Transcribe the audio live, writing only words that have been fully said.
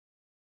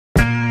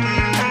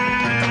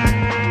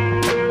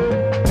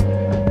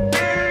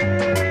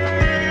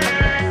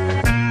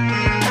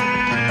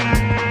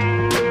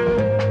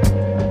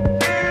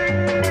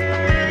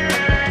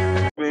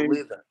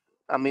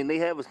I mean, they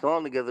have a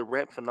song together,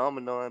 "Rap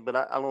Phenomenon," but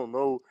I don't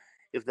know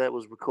if that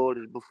was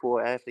recorded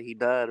before or after he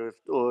died,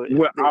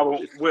 What album?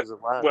 if he What was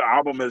alive. what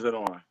album is it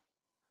on?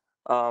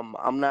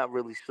 I'm not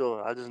really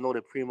sure. I just know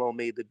that Primo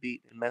made the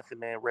beat and Method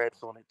Man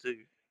raps on it too.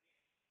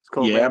 It's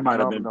called Yeah, "Rap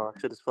Phenomenon."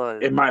 Shit is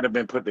fire. it might have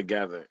been put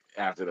together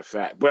after the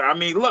fact. But I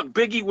mean, look,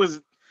 Biggie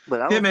was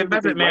But I don't him and think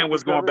that they Method Man liked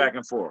was each going other. back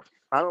and forth.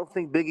 I don't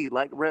think Biggie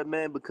liked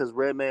Redman because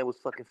Redman was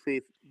fucking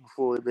Faith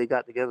before they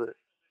got together.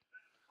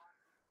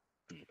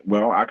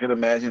 Well, I could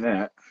imagine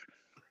that.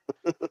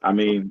 I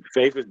mean,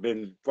 Faith has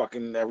been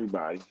fucking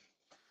everybody.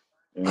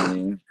 You know what I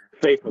mean? We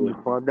Faithfully.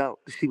 found out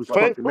she was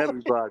Fucking fucking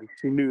everybody.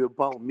 She knew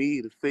about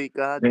me, the fake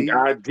think ID.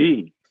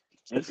 ID.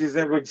 And she's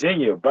in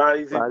Virginia.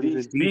 Bodies in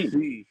Bodies in DC.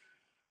 DC.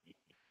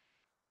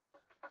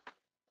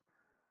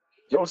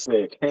 Joe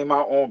said came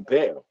out on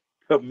bail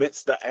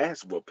amidst the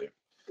ass whooping.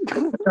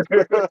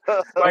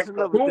 That's Like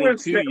another who thing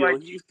is too, yo.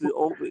 like He used to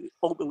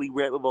openly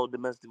rap about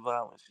domestic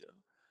violence, yo.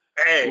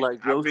 hey,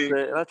 Like I yo mean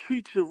said, I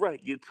treat you right.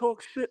 You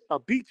talk shit, I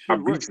beat I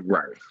you beat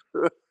right.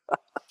 you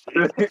right.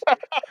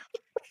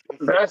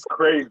 That's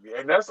crazy.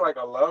 And that's like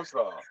a love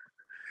song.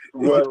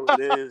 What Yo, it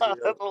is,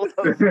 yo.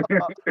 I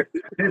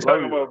he's love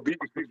talking it. about beat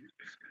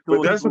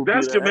but Thought he gonna be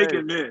that's the ass.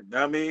 Jamaican men.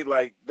 I mean,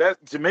 like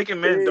that Jamaican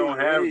men Hey, don't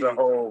have the hey.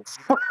 whole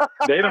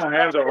they don't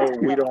have the whole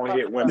we don't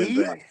hit women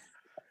He, thing.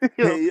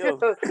 Yo, hey, yo.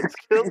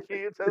 skills, can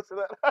you attest to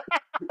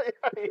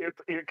that?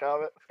 Your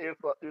comment, your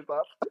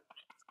thoughts.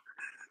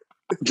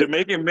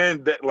 Jamaican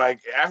men that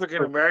like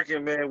African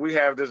American men, we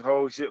have this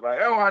whole shit like,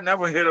 oh, I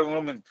never hit a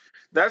woman.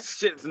 That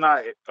shit's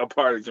not a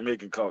part of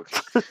Jamaican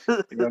culture.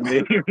 You know what I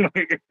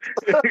mean?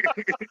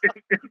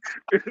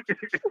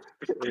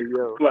 Hey,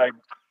 yo. Like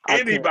I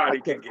can't, I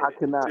anybody can can't, get I it. You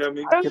cannot, know what I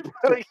mean? I can.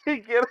 Anybody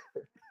can get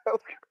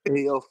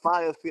Hey, yo,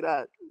 fire for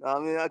that. I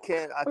mean, I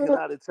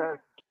cannot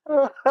attest.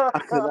 I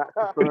cannot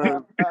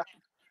confirm it.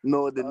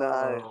 nor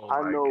deny. Oh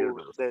I my know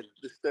goodness. that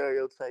the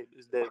stereotype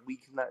is that we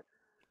cannot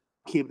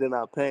keep it in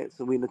our pants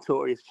and we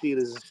notorious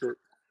cheaters and shit.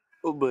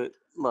 But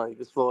like,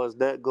 as far as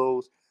that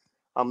goes,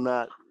 I'm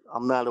not,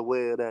 I'm not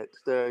aware of that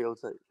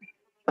stereotype.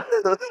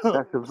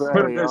 That's a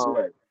Put it very, this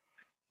way.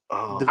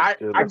 Oh the, my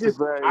I that's goodness. a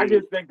just I very,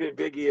 just think that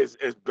Biggie is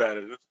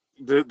better.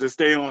 To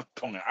stay on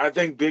point. I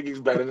think Biggie's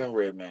better than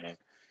Redman.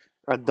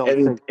 I don't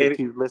And think that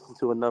you listen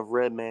to enough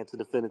Redman to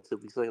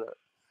definitively say that.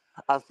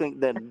 I think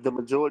that the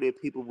majority of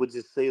people would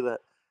just say that,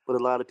 but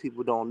a lot of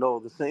people don't know.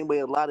 The same way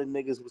a lot of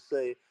niggas would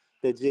say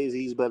that Jay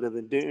Z is better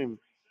than Doom,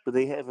 but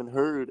they haven't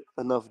heard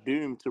enough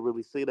Doom to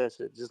really say that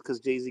shit. Just because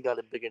Jay Z got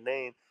a bigger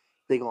name,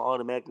 they gonna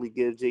automatically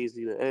give Jay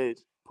Z the edge.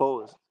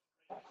 Pause.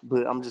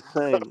 But I'm just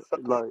saying,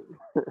 like,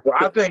 well,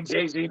 I think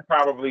Jay-Z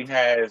probably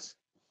has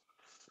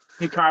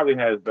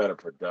better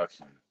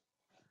production.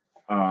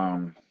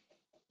 Um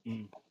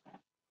Mm.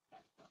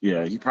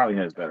 yeah, he probably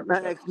has better I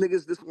production. asked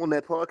niggas this on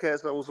that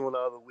podcast I was on the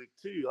other week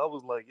too. I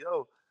was like,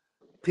 yo,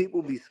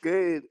 people be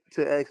scared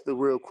to ask the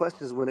real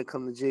questions when it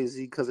comes to Jay Z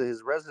because of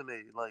his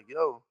resume. Like,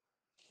 yo,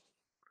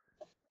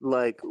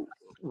 like,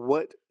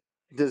 what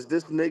does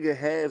this nigga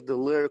have the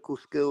lyrical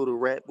skill to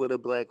rap with a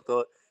Black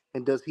Thought,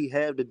 and does he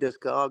have the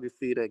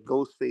discography that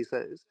Ghostface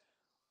has,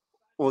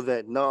 or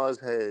that Nas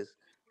has,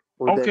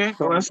 or that Okay,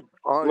 well some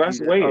argue let's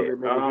that weigh it. other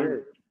niggas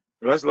had?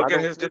 Let's I look at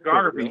don't his think so, yo.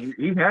 discography.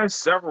 He has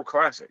several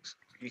classics.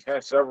 He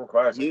has several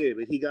classics. Yeah,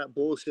 but he got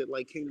bullshit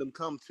like Kingdom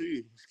Come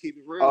too. Let's keep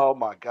it real. Oh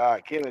my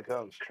God, Kingdom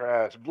Come's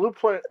trash. Blue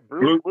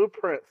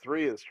Blueprint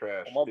 3 is Oh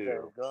trash my bad,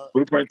 too. God.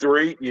 Blueprint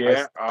 3,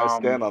 yeah. I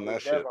stand on Yeah, that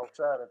that's shit.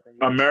 outside. I think.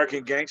 Yeah.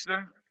 American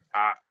Gangster.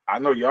 I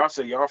know y'all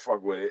say y'all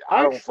fuck with it. I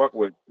I don't fuck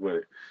with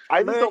it.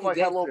 I just don't American like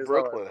Hello Gangster is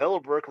hard. Brooklyn. Hello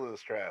Brooklyn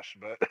is trash,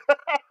 but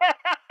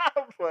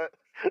but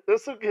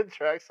there's some good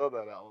tracks on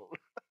that album.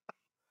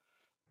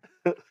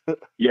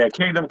 Yeah,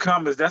 Kingdom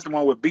Come that's the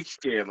one with Beach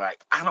Chair.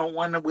 Like, I don't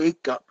want to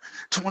wake up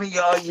 20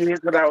 odd years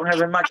without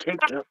having my cake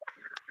up.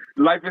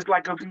 Life is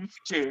like a beach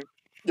chair.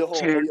 Yo,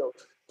 hold on, Chair. yo.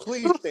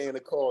 Please stay in the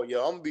call,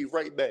 yo. I'm gonna be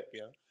right back,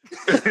 yo.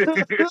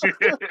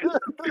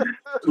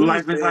 Please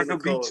Life is stay in like the a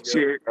call, beach yo.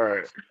 chair. All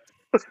right.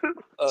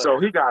 All right. So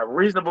he got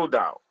Reasonable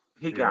Doubt.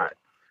 He Yeah. got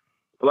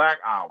Black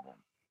Album,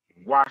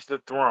 Watch the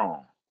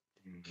Throne,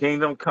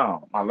 Kingdom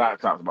Come. My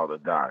laptop's about to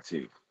die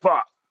too.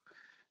 Fuck.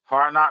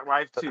 Hard Knock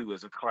Life 2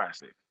 is a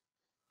classic.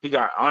 He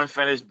got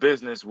Unfinished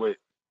Business with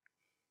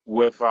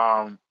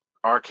R.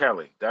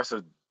 Kelly. That's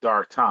a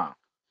dark time.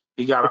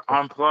 He got an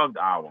unplugged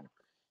album.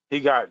 He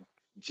got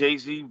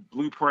Jay-Z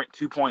Blueprint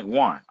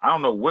 2.1. I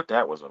don't know what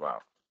that was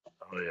about.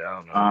 Oh yeah, I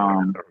don't know.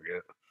 Um, I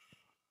forget.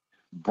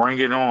 Bring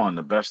It On,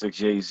 the best of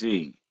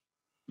Jay-Z.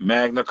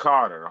 Magna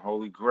Carta, the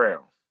Holy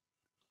Grail.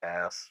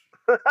 Ass.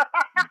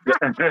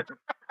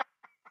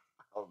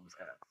 Album's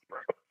ass, bro.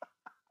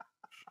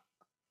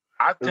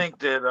 I think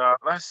that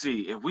let's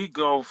see, if we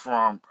go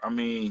from, I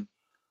mean,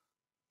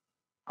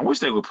 I wish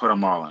they would put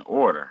them all in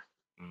order.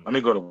 Let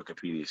me go to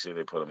Wikipedia, see if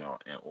they put them all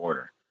in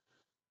order.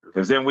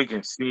 Because then we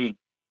can see,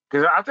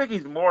 because I think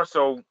he's more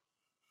so,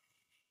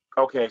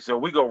 okay, so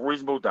we go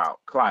Reasonable Doubt,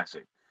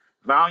 classic.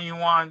 Volume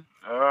 1,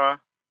 I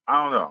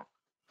don't know.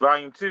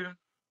 Volume 2,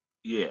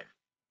 yeah.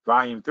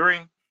 Volume 3,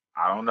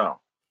 I don't know.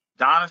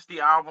 Dynasty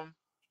album,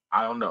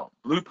 I don't know.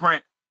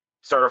 Blueprint,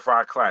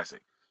 certified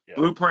classic. Yeah.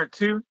 Blueprint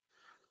 2,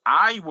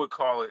 I would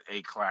call it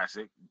a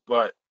classic,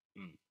 but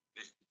Mm.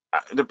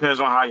 it depends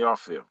on how y'all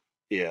feel.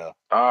 Yeah.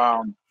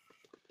 Um,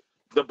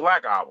 the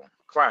Black Album,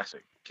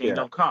 classic. Yeah.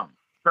 Kingdom Come,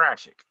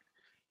 tragic.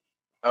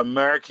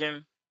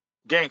 American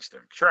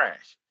Gangster,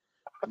 trash.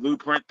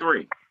 Blueprint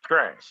 3,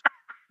 trash.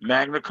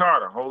 Magna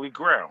Carta, Holy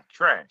Grail,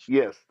 trash.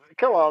 Yes.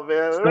 Come on,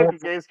 man. Stand American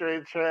for- Gangster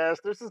ain't trash.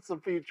 There's just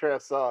some few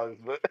trash songs,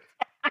 but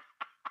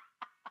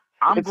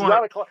I'm it's gonna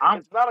not a I'm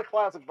it's not a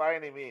classic by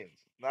any means.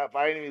 Not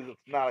by any means. It's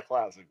not a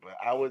classic, but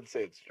I wouldn't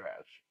say it's trash.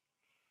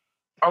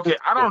 okay,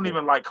 I don't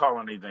even like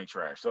calling anything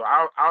trash. So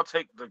I'll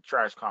take the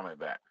trash comment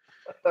back.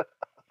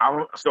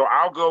 I'll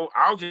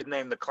just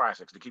name the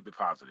classics to keep it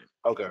positive.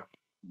 Okay.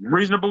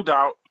 Reasonable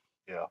Doubt,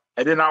 Yeah.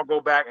 and then I'll go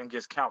back and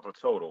just count the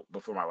total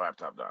before my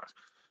laptop dies.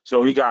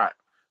 So he got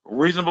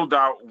Reasonable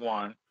Doubt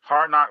 1,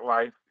 Hard Knock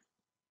Life,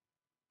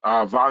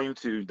 Volume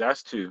 2,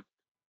 that's 2.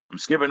 I'm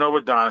skipping over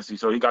Dynasty.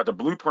 So he got the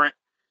Blueprint,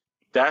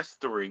 that's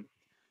 3.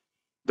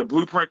 The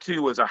Blueprint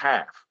 2 is a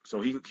half. So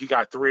he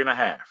got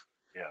 3.5.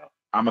 Yeah.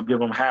 I'm gonna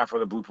give him half of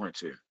the Blueprint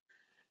 2.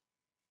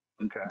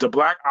 Okay. The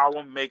Black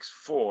Album makes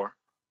 4.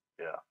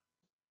 Yeah.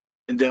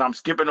 And then I'm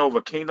skipping over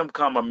Kingdom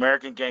Come,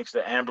 American Gangster,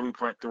 and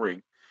Blueprint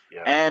 3,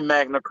 Yeah. and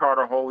Magna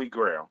Carta, Holy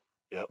Grail.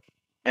 Yep.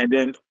 And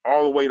then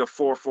all the way to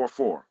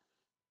 444.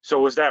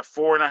 So is that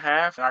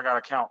 4.5? And I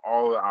gotta count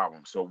all of the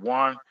albums. So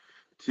 1,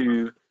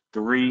 2,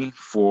 3,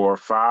 4,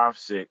 5,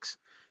 6,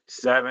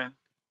 7,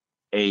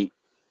 8,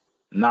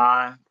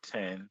 9,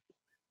 10,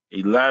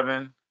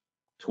 11,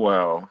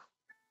 12,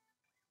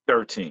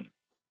 13.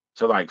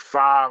 So like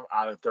 5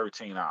 out of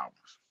 13 albums.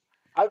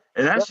 I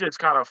And that's that, just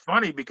kind of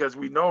funny because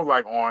we know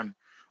like on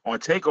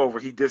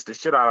Takeover he dissed the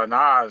shit out of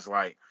Nas.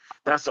 Like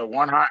that's a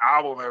one hot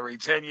album every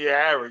 10-year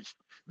average.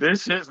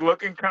 This shit's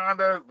looking kind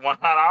of one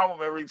hot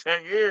album every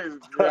 10 years.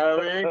 You know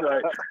what I mean?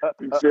 Like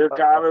this shit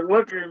kind of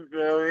looking. You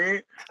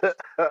know what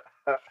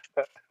I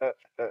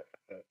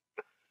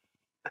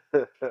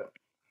mean?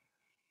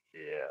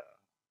 yeah.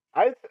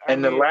 I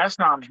And the mean, last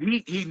time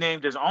he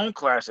named his own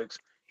classics,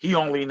 he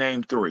only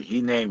named 3.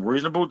 He named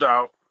Reasonable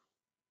Doubt,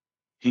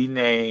 he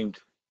named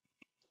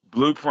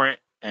Blueprint,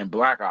 and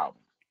Black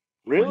Album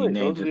when he really,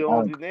 named those are his the only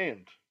ones own. you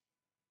named.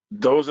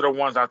 Those are the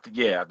ones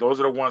those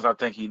are the ones I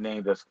think he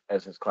named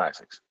as his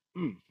classics.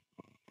 Hmm.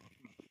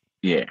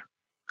 Yeah.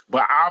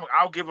 But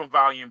I'll give him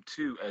volume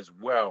 2 as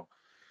well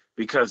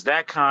because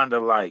that kind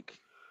of like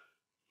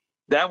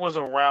that was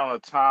around a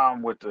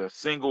time with the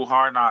single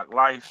Hard Knock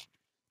Life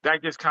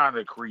that just kind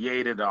of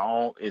created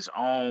its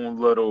own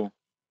little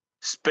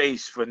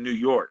space for New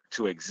York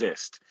to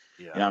exist.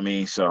 You Yeah. know what I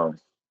mean? So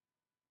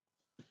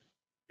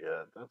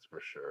Yeah, that's for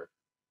sure.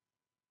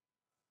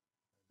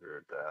 I agree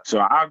with that. so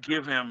I'll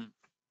give him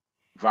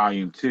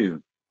volume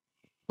 2,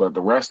 but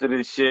the rest of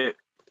this shit,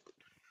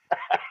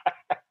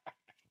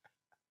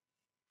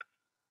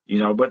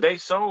 but they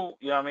sold.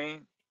 You know what I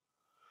mean?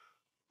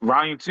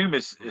 Volume 2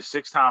 is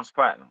 6 times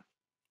platinum.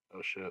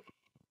 Oh shit.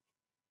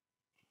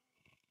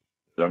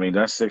 I mean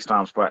that's 6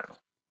 times platinum.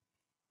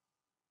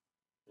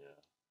 Yeah.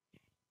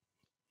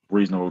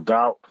 Reasonable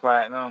Doubt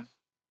platinum.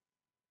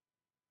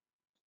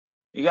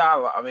 You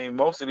got. I mean,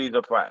 most of these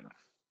are platinum.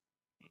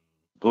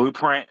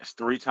 Blueprint is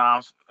 3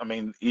 times. I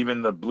mean,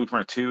 even the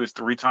Blueprint 2 is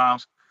 3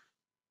 times.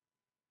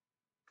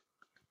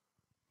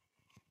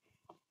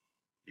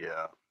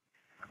 Yeah.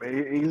 I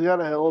mean, he's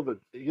got a hell of a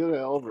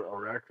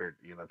record,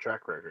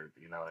 track record.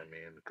 You know what I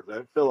mean?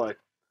 Because I feel like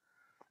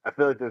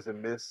there's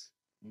a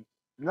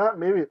not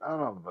maybe I don't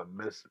know if a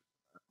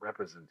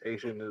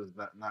misrepresentation is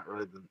not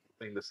really the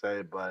thing to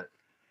say, but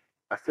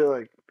I feel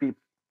like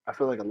I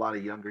feel like a lot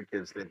of younger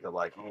kids think that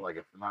like, oh, like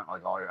if not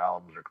like all your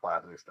albums are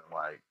classics, then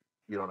like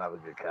you don't have a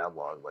good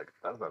catalog. Like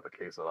that's not the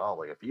case at all.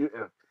 Like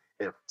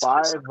if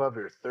 5 of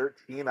your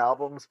 13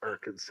 albums are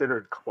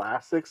considered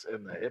classics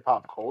in the hip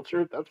hop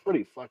culture, that's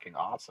pretty fucking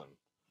awesome.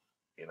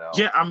 You know?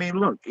 Yeah, I mean,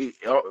 look,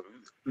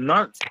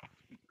 not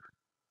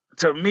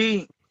to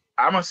me.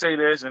 I'm gonna say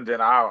this, and then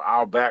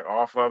I'll back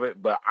off of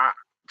it. But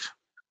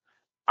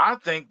I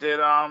think that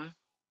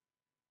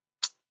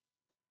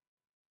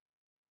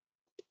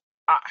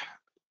I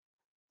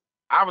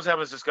I was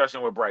having this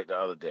discussion with Bright the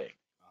other day.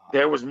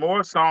 There was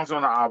more songs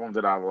on the album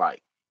that I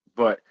like,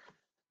 but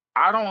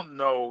I don't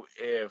know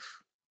if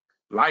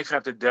Life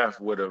After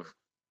Death would have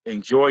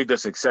enjoyed the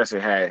success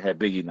it had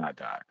Biggie not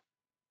died.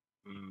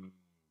 Mm,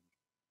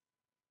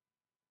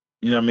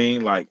 You know what I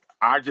mean? Like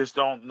I just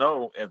don't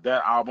know if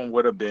that album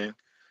would have been.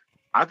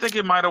 I think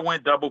it might have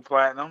went double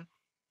platinum.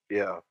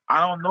 yeah, I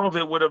don't know if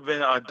it would have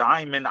been a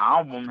diamond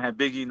album had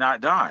Biggie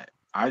not died.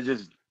 I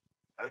just,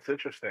 that's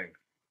interesting.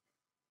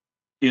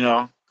 you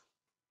know,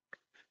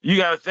 you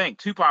got to think.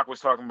 Tupac was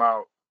talking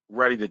about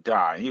Ready to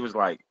Die. He was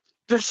like,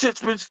 "This shit's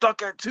been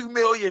stuck at 2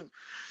 million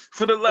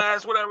for the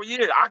last whatever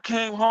year. I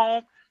came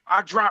home,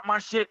 I dropped my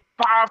shit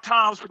 5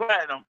 times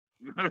platinum."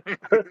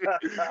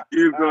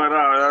 He was going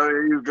on. I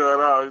mean, he was going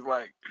on. He's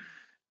like,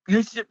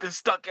 "This shit been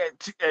stuck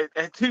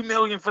at 2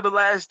 million for the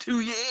last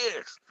 2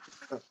 years."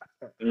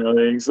 You know what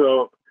I mean?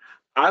 So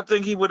I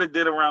think he would have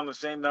did around the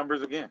same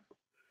numbers again.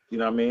 You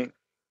know what I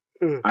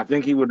mean? I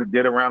think he would have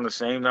did around the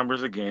same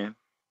numbers again.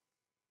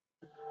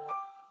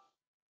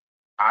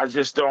 I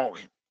just don't.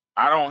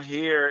 I don't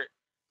hear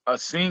a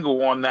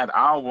single on that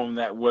album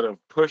that would have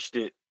pushed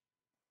it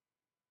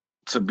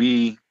to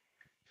be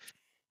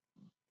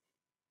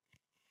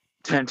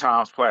 10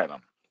 times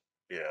platinum.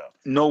 Yeah.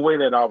 No way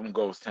that album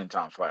goes 10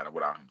 times platinum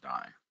without him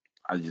dying.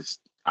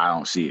 I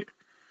don't see it.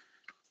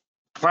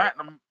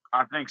 Platinum,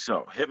 I think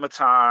so.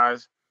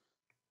 Hypnotize.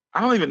 I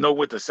don't even know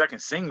what the second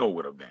single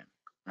would have been.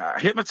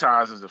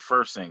 Hypnotize is the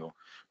first single.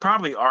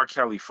 Probably R.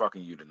 Kelly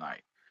fucking you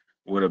tonight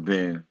would have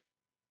been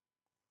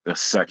the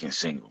second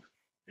single.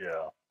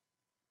 Yeah.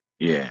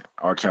 Yeah,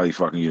 R. Kelly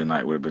fucking you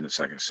tonight would have been the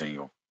second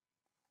single.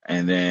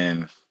 And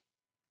then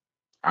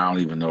I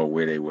don't even know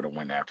where they would have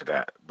went after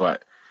that.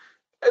 But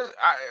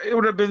it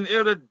would have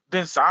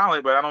been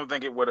solid, but I don't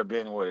think it would have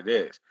been what it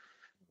is.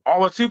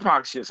 All the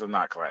Tupac shits are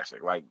not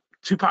classic. Like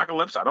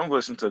Tupacalypse, I don't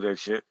listen to that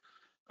shit.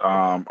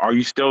 Are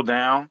You Still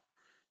Down?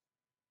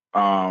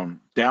 Not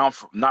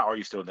Are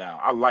You Still Down?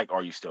 I like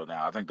Are You Still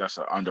Down. I think that's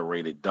an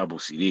underrated double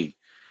CD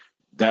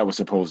that was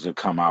supposed to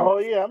come out. Oh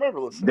yeah, I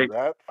remember listening They, to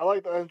that.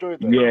 I enjoyed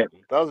that yeah,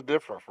 album. That was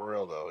different for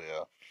real though.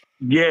 Yeah.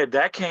 yeah,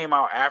 that came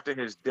out after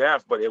his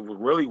death, but it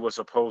really was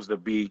supposed to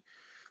be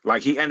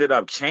like he ended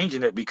up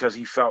changing it because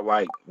he felt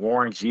like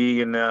Warren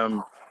G and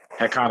them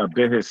had kind of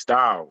bit his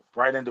style.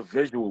 Bright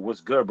Individual was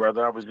good,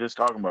 brother. I was just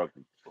talking about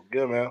you. Well,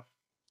 good man.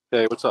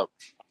 Hey, what's up?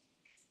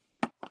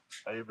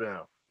 How you been?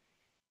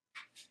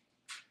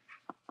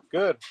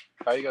 Good.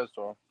 How you guys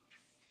doing?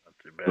 Not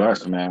too bad.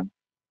 Bless, man.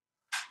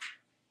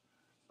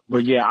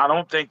 But yeah, I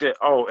don't think that.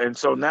 Oh, and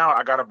so now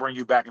I got to bring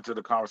you back into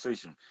the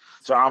conversation.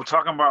 So I'm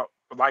talking about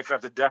life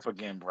after death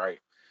again, right?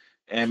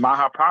 And my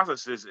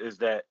hypothesis is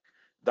that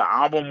the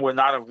album would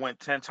not have went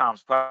 10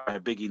 times platinum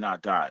had Biggie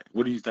not died.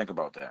 What do you think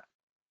about that?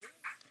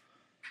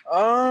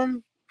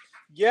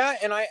 Yeah,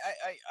 and I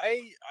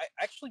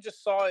actually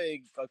just saw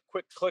a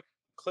quick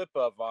clip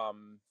of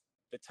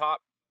the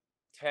top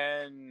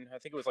 10. I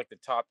think it was like the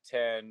top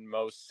 10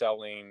 most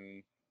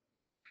selling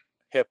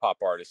hip hop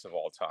artists of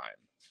all time,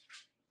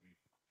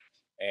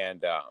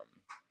 and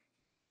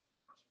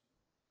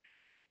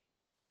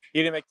he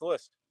didn't make the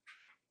list.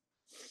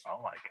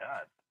 Oh my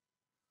god.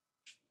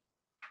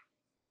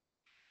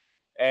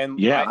 And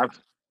Yeah,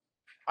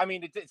 I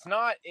mean, it's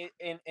not.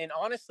 And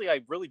honestly,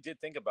 I really did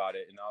think about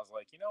it, and I was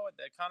like, you know what?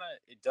 That kind of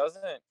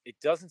it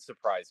doesn't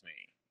surprise me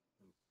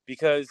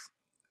because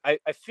I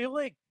feel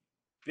like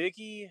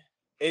Biggie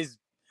is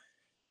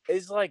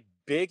like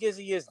big as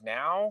he is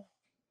now,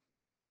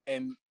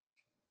 and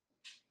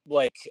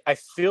like I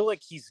feel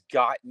like he's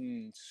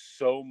gotten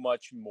so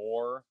much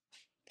more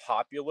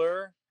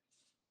popular,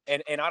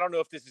 and I don't know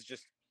if this is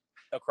just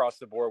across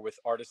the board with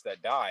artists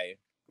that die,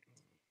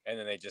 and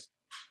then they just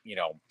you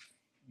know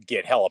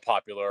get hella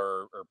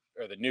popular,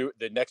 or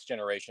the next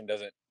generation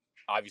doesn't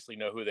obviously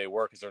know who they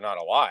were because they're not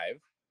alive,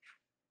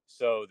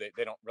 so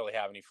they don't really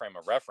have any frame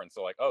of reference.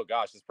 So like, oh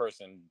gosh, this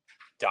person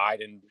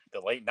died in the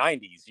late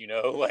 90s,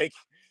 like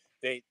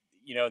they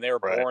they were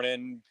Right. born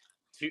in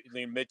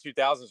the mid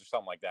 2000s or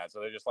something like that, so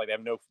they're just like they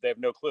have no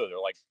clue. They're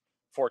like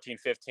 14,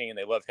 15,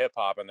 they love hip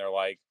hop, and they're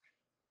like,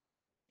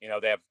 they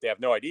have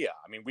no idea.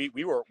 I mean, we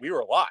were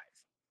alive.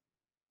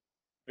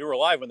 We were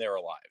alive when they were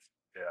alive.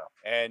 Yeah.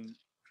 And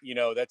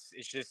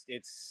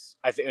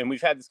I think, and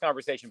we've had this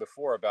conversation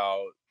before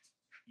about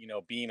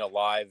being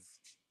alive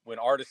when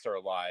artists are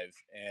alive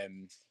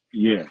and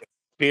yeah.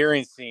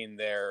 experiencing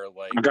their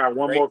like I got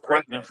one more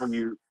question greatness. from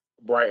you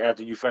right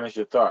after you finish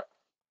your thought.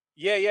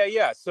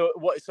 Yeah. So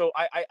what? So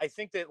I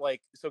think that,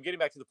 like, so getting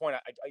back to the point,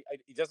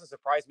 it doesn't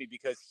surprise me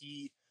because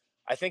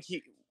I think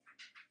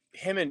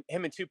him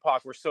and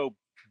Tupac were so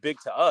big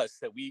to us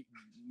that we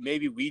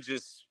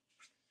just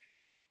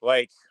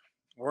like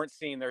weren't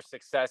seeing their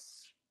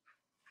success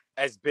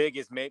as big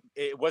as maybe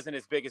it wasn't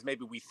as big as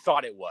maybe we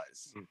thought it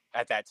was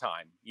at that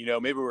time.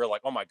 Maybe we were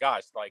like, oh my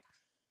gosh, like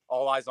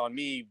All Eyes on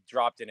Me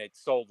dropped and it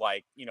sold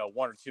like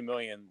 1 or 2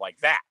 million like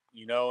that,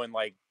 and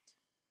like,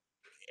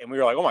 and we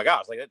were like, oh my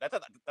gosh, like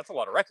that's a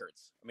lot of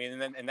records. I mean,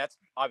 and that's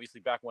obviously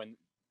back when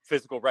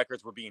physical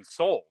records were being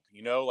sold,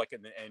 like,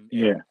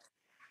 Yeah. and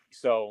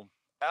so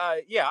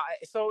yeah,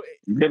 so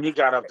Then he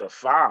got up to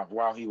 5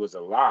 while he was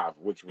alive,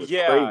 which was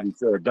yeah, crazy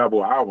for a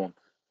double album.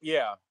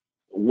 yeah, I'm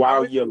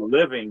While with you're you.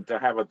 living, to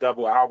have a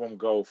double album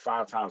go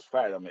 5 times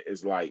platinum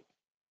is like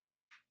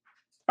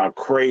a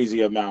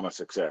crazy amount of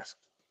success.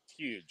 It's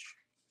huge.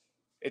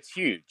 It's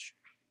huge.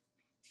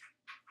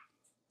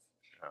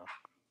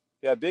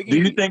 Yeah, Do you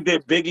Biggie. think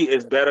that Biggie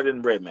is better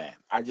than Redman?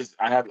 I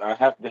have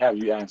to have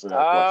you answer that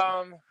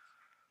question.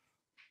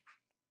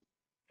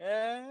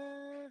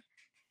 Eh,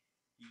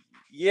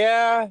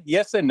 yeah,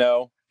 yes and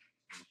no.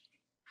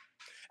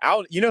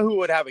 Al, who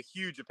would have a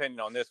huge opinion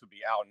on this would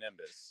be Al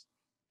Nimbus,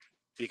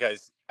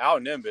 because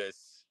Al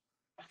Nimbus,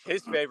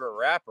 his favorite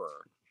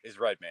rapper is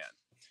Redman.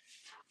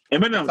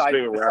 Eminem's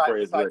favorite rapper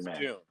is Besides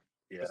Redman. Doom,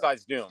 Yeah.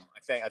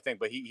 I think,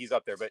 but he's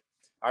up there. But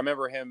I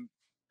remember him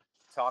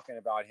talking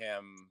about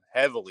him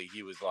heavily.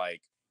 He was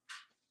like,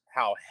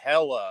 how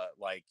hella,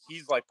 like,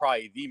 he's like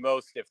probably the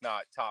most, if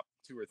not top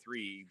 2 or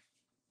 3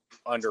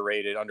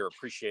 underrated,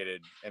 underappreciated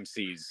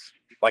MCs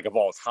like of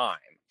all time.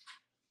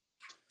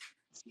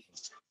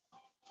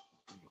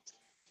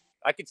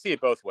 I could see it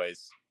both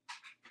ways.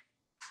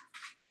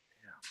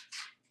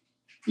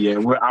 Yeah,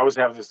 I was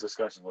having this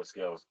discussion with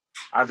Skills.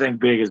 I think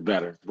Big is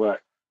better,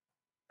 but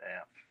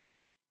Damn.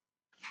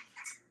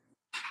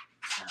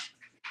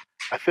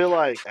 I feel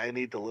like I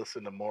need to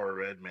listen to more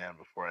Redman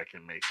before I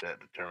can make that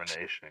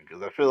determination,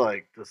 because I feel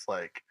like just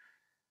like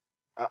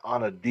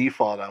on a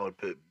default I would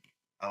put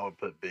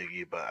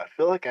Biggie, but I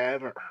feel like I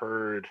haven't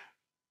heard.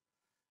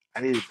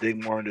 I need to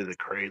dig more into the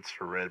crates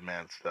for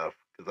Redman stuff,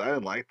 because I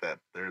didn't like that.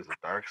 There's a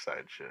dark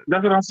side shit.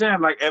 that's what I'm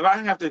saying. Like, if I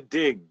have to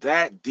dig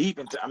that deep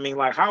into, I mean,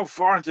 like, how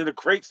far into the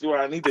crates do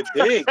I need to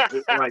dig?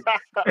 Like,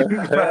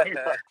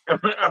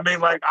 I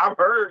mean, like, I've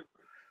heard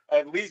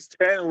at least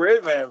 10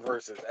 Redman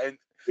verses, and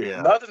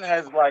Yeah, nothing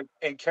has like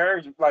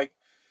encouraged. Like,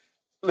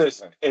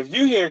 listen, if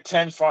you hear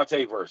 10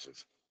 Fonte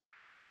verses,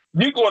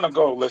 you're going to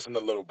go listen to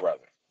Little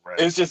Brother. right.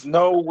 It's just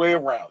no way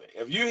around it.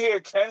 If you hear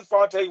 10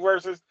 Fonte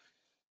verses,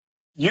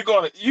 you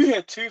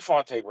hear 2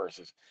 Fonte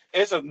verses.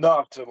 It's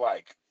enough to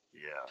Yeah,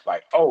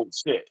 like, oh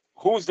shit,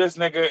 who's this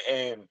nigga,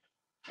 and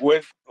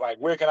where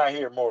can I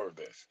hear more of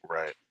this?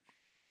 right.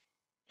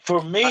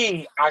 For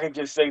me, I can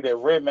just say that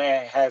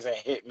Redman hasn't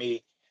hit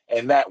me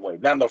in that way.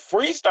 Now the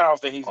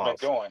freestyles that he's been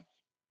Awesome. doing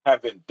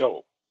have been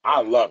dope. Yeah.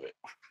 I love it.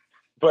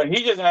 But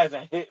he just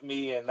hasn't hit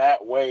me in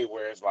that way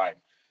where it's like,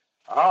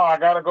 oh, I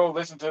gotta go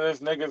listen to this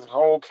nigga's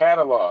whole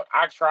catalog.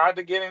 I tried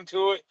to get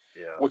into it,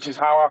 Yeah. which is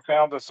how I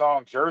found the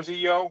song Jersey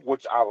Yo,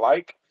 which I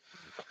like.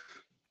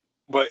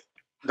 But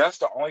that's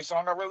the only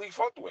song I really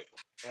fucked with.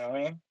 You know what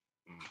I mean?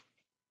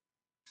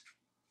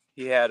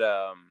 He had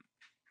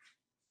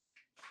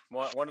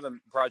one of the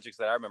projects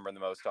that I remember the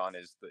most on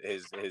is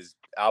his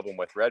album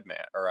with Redman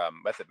or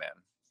Method Man.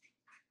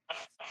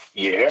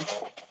 Yeah.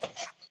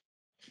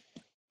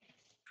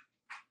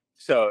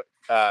 So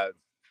I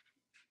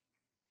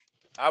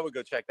would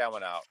go check that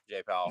one out,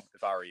 J-Pal,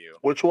 if I were you.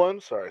 Which one?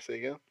 Sorry, say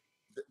again.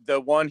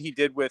 The one he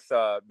did with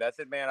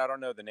Method Man. I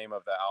don't know the name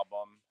of the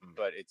album,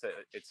 but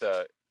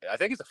I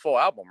think it's a full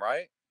album,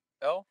 right?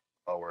 L?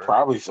 Oh, word.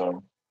 Probably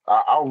so.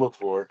 I'll look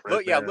for it.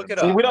 Look, yeah, look it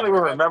See, up. we don't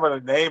even remember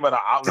the name of the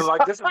album.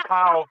 Like, this is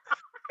how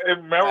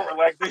remember,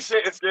 like, this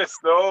shit is just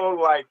so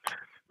like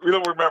we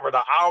don't remember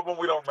the album,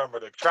 we don't remember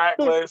the track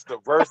list, the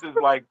verses.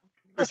 Like,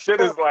 the shit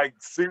is like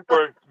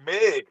super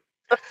mid.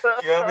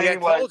 You know what I Yeah,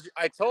 mean? Like,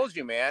 I told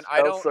you, man.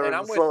 I don't, and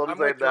I'm with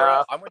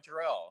Jarrell. I'm with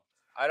Jarrell.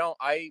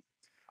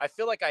 I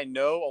feel like I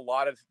know a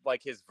lot of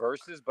like his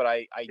verses, but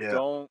I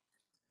don't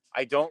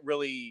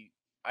really.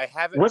 I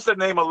haven't what's the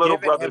name of Little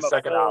given him Brother's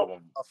second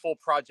album? a full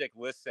project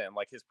listen.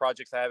 Like his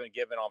projects, I haven't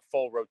given on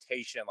full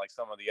rotation like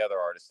some of the other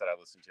artists that I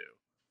listen to.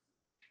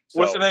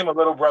 What's the name of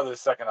Little Brother's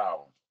second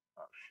album?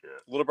 Oh shit.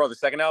 Little Brother's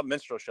second album,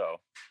 Minstrel Show.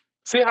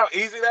 See how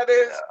easy that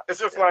is? Yeah, It's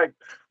just like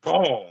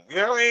boom. You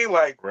know what I mean?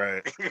 Like,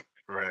 right,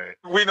 right.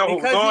 we know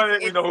who's doing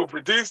it. We know who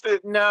produced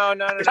it. No.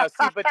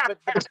 See, but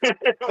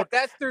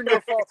that's through no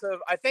fault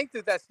of. I think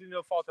that's through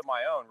no fault of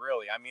my own.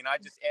 Really, I mean,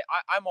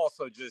 I'm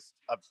also just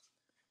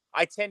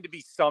I tend to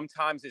be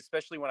sometimes,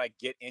 especially when I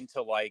get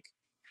into like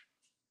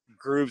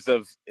grooves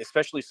of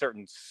especially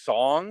certain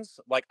songs,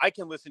 like I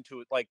can listen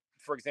to it. Like,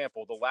 for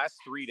example, the last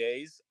 3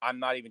 days, I'm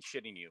not even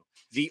shitting you.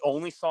 The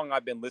only song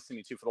I've been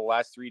listening to for the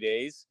last 3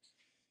 days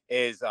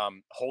is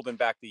Holding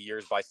Back the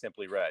Years by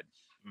Simply Red.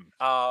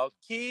 I'll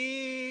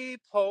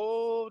keep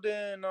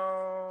holding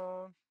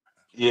on.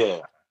 Yeah.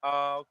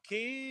 I'll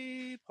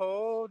keep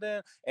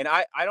holding. And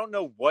I don't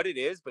know what it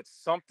is, but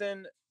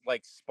something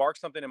like sparked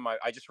something in my.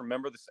 I just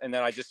remember this, and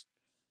then I just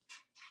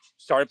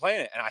started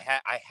playing it, and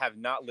I have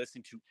not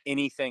listened to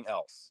anything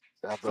else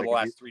for the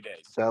last 3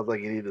 days. Sounds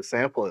like you need to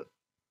sample it.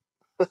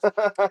 Yeah,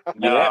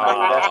 maybe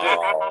that's it.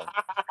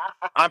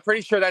 I'm pretty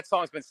sure that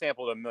song's been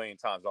sampled a million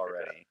times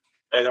already.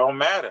 It don't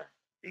matter.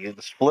 You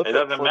just flip it. It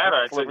doesn't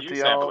matter until you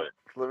sample it.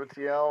 Flip it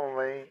to y'all,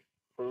 man.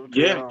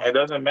 Yeah, it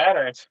doesn't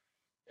matter.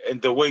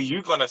 And the way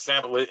you're gonna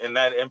sample it in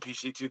that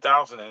MPC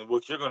 2000 and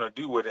what you're gonna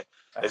do with it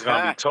is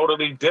gonna be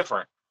totally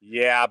different.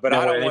 Yeah, but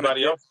I don't want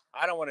to. else.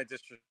 I don't want to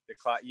disrespect the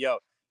class. Yo,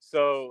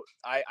 so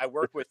I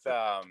work with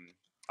I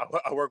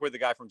work with a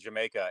guy from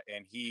Jamaica,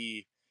 and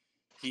he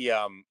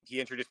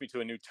introduced me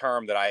to a new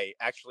term that I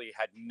actually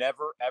had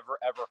never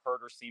ever heard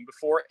or seen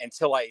before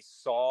until I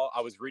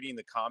was reading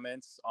the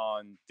comments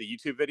on the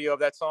YouTube video of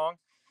that song.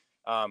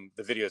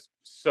 The video is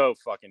so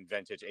fucking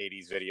vintage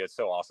 80s video. It's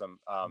so awesome.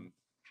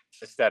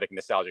 Aesthetic,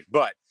 nostalgic.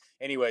 But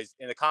anyways,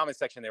 in the comment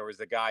section, there was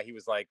a guy, he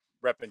was like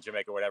repping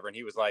Jamaica or whatever, and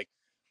he was like,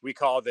 we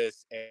call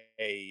this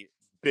a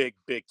big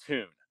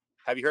tune.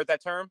 Have you heard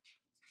that term?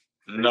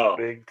 No.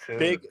 Big tune.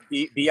 Big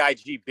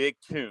B.I.G. big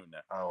tune.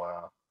 Oh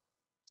wow.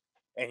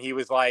 And he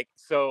was like,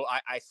 so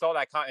I saw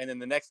that comment, and then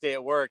the next day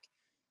at work,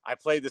 I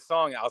played the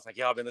song. And I was like,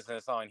 yo, I've been listening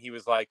to the song. And he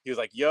was like,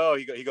 yo,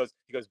 he goes,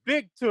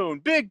 big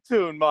tune,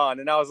 man.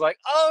 And I was like,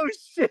 oh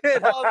shit. I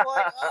was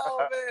like,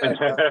 oh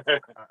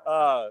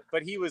man.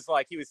 But he was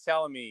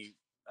telling me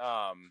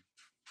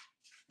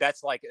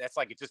that's like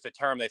just a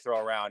term they throw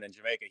around in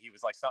Jamaica. He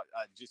was like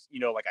just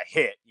like a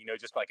hit,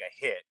 just like a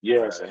hit.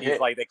 Yeah, it's a He's hit.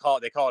 like they call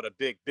it a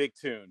big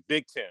tune.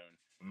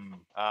 Mm,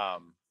 I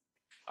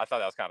thought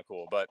that was kind of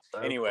cool. But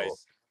that's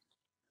anyways,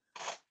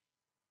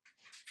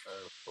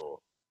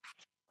 cool.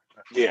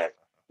 Yeah.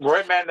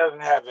 Redman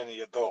doesn't have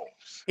any of those.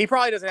 he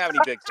probably doesn't have any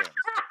big tunes.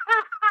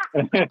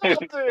 Don't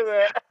do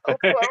that. I'm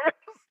sorry.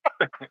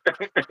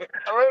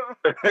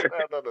 I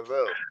have none of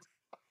those.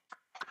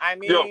 I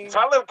mean, Yo,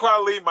 Talib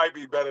Kweli might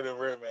be better than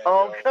Redman.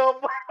 Oh, yo. come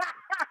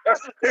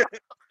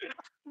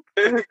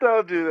on.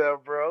 Don't do that,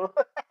 bro.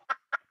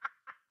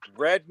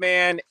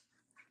 Redman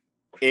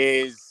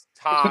is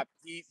top.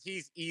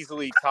 He's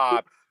easily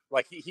top.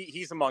 Like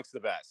he's amongst the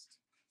best.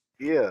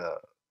 Yeah.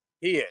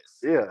 He is.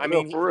 Yeah. I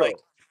No, mean, for real. like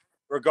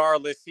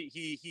regardless,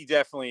 he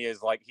definitely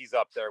is. Like he's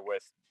up there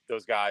with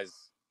those guys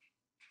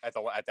at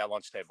that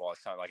lunch table. I was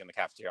kind of like in the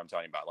cafeteria. I'm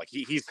telling you about. Like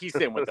he's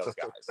sitting with those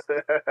guys.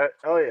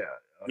 Oh yeah.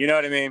 You know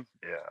what I mean?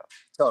 Yeah.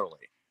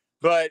 Totally.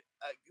 But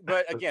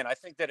again, I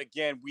think that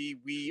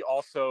we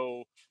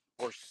also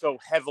were so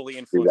heavily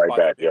influenced by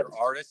the bigger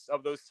artists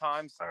of those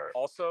times. Right.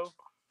 Also,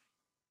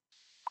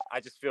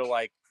 I just feel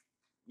like,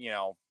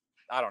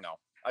 I don't know.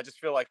 I just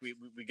feel like we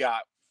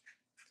got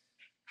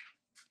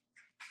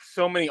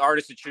so many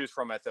artists to choose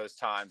from at those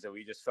times that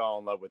we just fell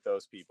in love with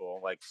those people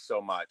like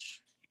so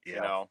much.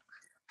 Yeah.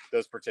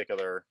 Those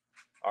particular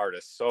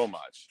artists so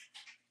much.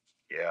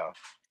 Yeah.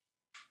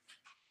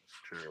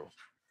 It's true.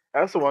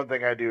 That's the one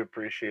thing I do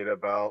appreciate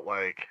about,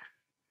 like,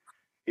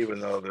 even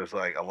though there's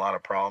like a lot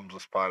of problems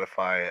with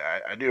Spotify,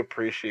 I do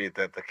appreciate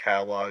that the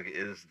catalog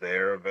is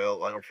there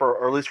available, like,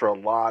 or at least for a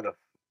lot of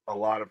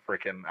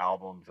freaking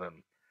albums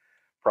and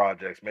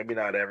projects. Maybe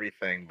not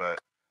everything,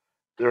 but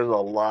there's a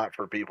lot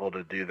for people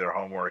to do their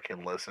homework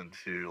and listen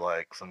to,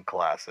 like, some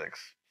classics.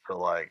 So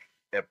like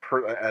at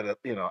a,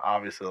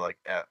 obviously, like,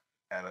 at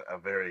a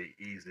very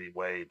easy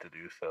way to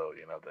do so.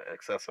 The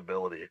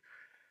accessibility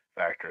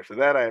factor. So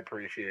that I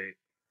appreciate.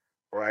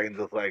 Where I can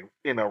just, like,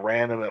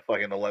 random at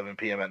fucking 11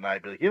 p.m. at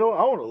night, be like, I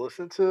want to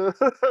listen to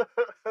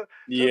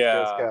this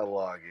guy's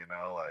catalog.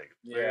 Like,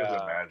 there's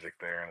a magic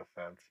there in a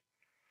sense.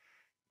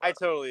 I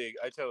totally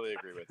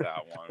agree with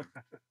that one.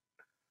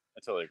 I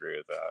totally agree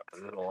with that.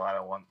 There's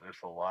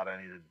a lot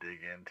I need to dig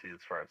into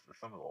as far as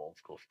some of the old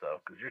school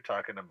stuff, because you're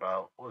talking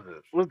about, what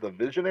was the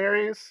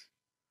Visionaries?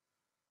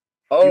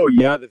 Oh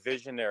yeah, the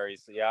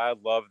Visionaries. Yeah, I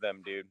love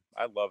them, dude.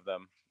 I love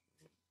them.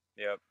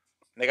 Yep.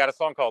 They got a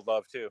song called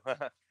Love too.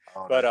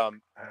 Oh, But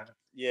nice.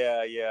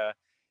 yeah.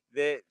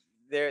 They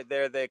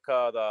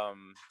called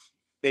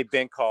they've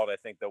been called, I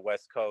think, the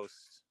West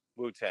Coast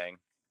Wu-Tang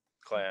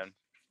Clan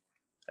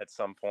at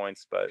some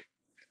points, but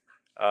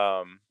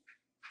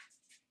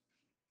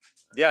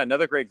yeah,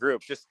 another great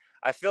group. Just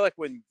I feel like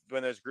when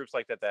there's groups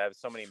like that have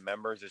so many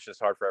members, it's just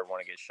hard for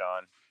everyone to get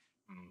shone.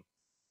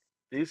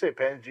 Did you say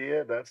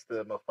Pangea? That's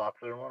the most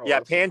popular one? Or Yeah,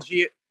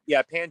 Pangea.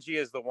 Yeah, Pangea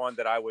is the one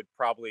that I would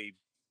probably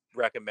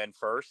recommend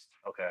first.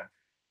 Okay.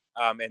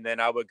 And then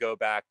I would go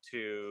back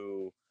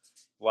to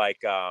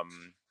like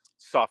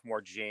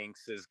Sophomore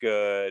Jinx is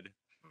good.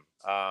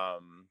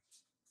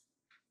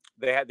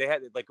 They had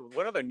like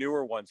one of their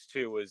newer ones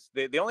too was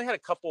they only had a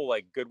couple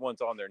like good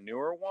ones on their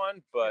newer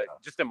one, but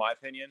just in my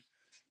opinion.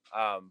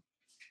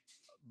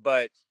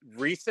 But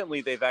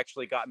recently they've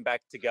actually gotten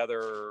back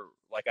together.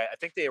 Like I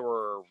think they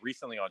were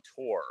recently on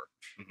tour.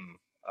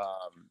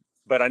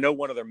 But I know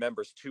one of their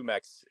members,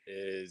 Tumex,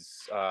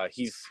 is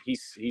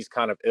he's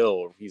kind of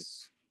ill.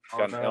 He's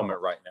got an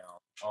ailment right now.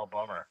 Oh,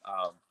 bummer.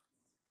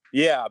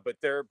 Yeah, but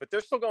they're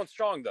still going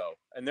strong though,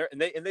 and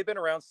they've been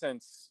around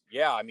since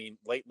I mean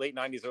late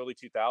 90s, early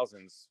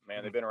 2000s.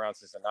 Man, they've been around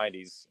since the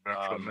 90s.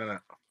 For a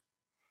minute.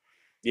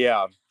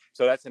 Yeah,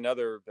 so that's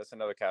another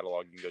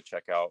catalog you can go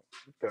check out.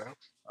 Okay.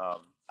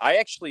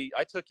 I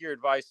took your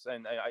advice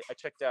and I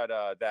checked out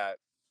that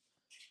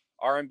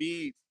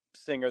R&B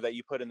singer that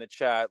you put in the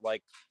chat,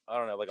 like I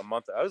don't know, like a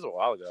month. That was a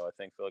while ago, I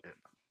think.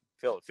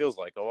 It feels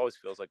like always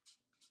feels like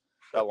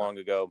that long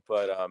ago.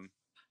 But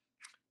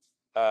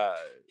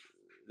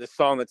the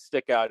song that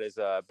stick out is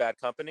 "Bad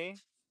Company."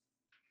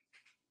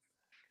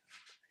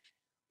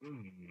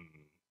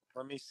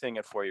 Let me sing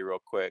it for you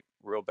real quick,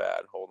 real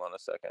bad. Hold on a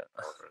second.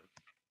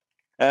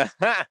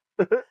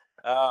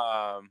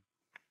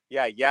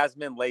 Yeah,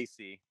 Yasmin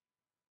Lacey.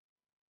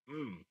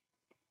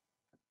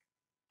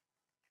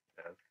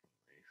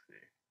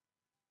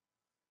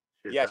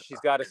 Yeah, she's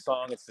got a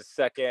song. It's the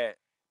second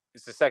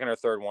or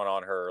third one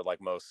on her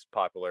like most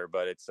popular,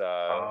 but it's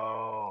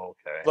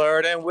okay.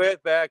 Flirting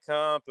with Bad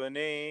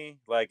Company.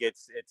 Like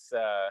it's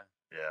yeah.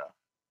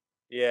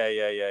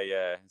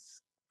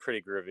 It's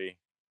pretty groovy.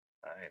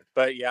 Nice.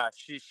 But yeah,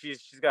 she's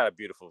got a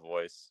beautiful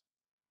voice.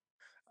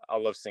 I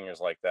love singers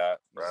like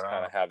that. Just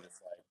kind of have this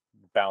like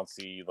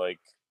bouncy like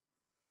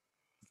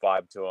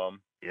vibe to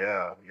them.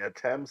 Yeah.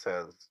 Thames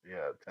has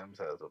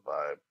a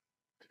vibe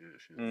too.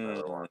 She's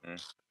another one.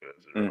 It's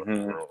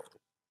real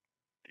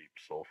deep,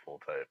 soulful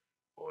type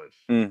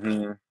voice.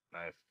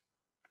 Nice.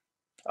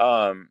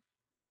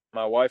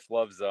 My wife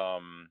loves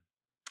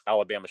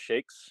Alabama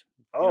Shakes.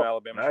 Oh,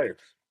 Alabama nice.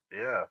 Shakes?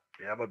 Yeah.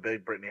 Yeah, I'm a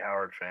big Brittany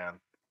Howard fan.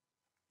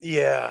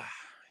 Yeah,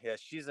 yeah.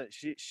 She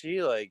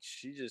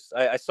just.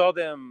 I saw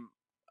them.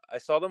 I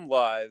saw them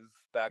live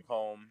back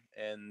home,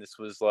 and this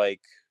was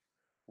like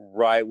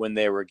right when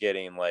they were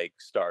getting like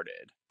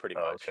started, pretty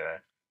Oh, much. okay.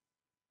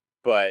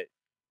 But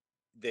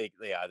they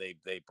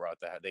brought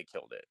that, they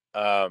killed it.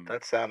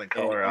 That Sound and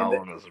And Color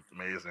album is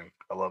amazing.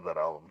 I love that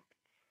album.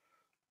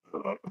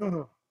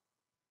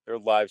 their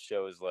live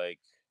show is like,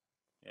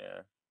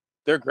 yeah,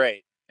 they're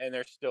great, and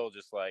they're still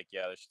just like,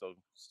 yeah, they're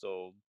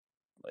still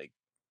like,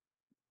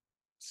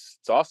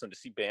 it's awesome to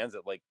see bands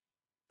that like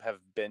have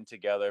been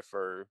together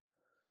for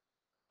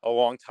a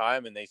long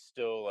time and they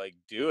still like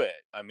do it.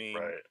 I mean,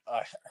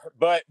 Right.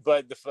 but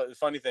the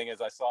funny thing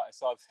is, I saw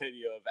a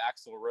video of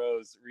Axl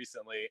Rose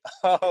recently.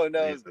 Oh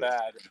no, it's Jesus.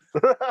 bad.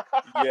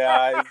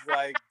 Yeah, it's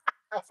like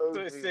Oh,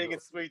 Jesus. singing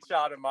 "Sweet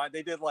Child of Mine."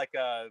 They did like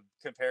a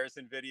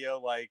comparison video,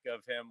 like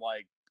of him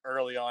like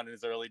early on in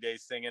his early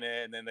days singing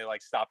it, and then they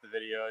like stop the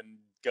video and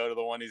go to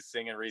the one he's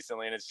singing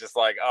recently, and it's just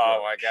like, oh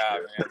Oh, my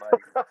god, shit. man!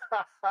 Like,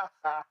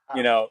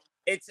 you know,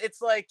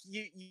 it's like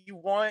you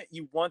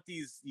want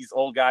these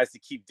old guys to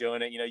keep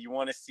doing it. You know, you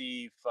want to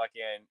see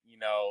fucking, you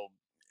know,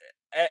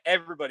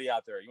 everybody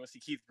out there. You want to see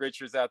Keith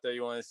Richards out there.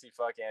 You want to see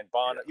fucking Yeah.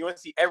 Bono. You want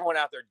to see everyone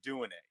out there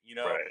doing it. You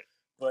know, Right.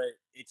 but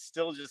it's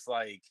still just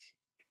like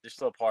there's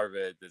still a part of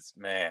it that's,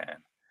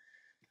 man,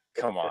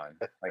 come on,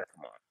 like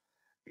come on.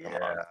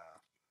 Yeah.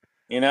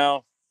 You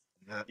know,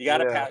 Yeah. you got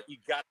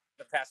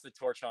to pass the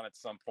torch on at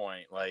some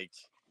point. Like,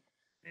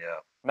 Yeah.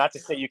 not to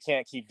say you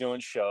can't keep doing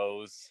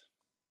shows,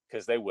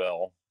 because they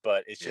will,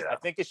 but it's just, I Yeah.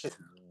 think it's just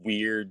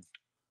weird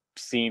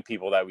seeing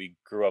people that we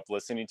grew up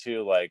listening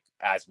to, like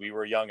as we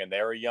were young and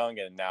they were young,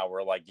 and now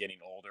we're like getting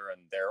older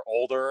and they're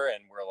older,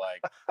 and we're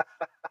like,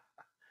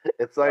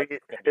 It's what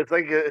like it's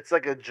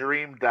like a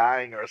dream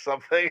dying or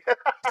something.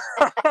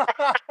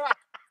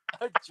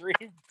 a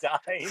dream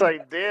It's dying.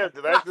 like, damn,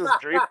 did I just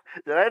dream?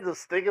 Did I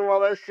just think of all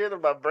that shit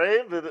in my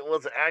brain? That it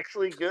was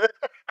actually good?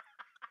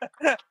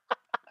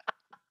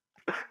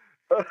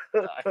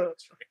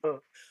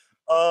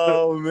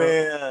 Oh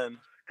man.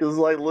 Because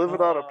like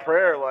living on a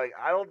prayer, uh, like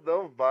I don't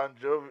know if Bon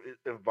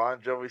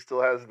Jovi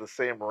still has the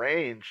same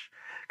range,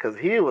 because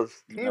he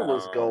was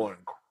no, going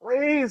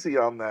crazy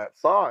on that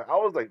song. I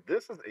was like,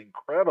 this is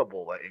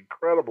incredible, like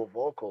incredible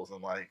vocals,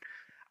 and like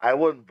I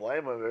wouldn't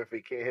blame him if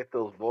he can't hit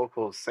those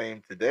vocals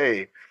same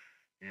today,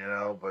 you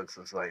know. But it's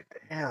just like,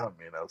 damn,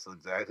 you know. So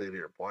exactly to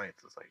your point,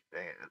 it's like,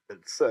 damn,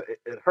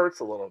 it hurts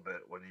a little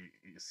bit when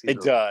you see it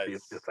those.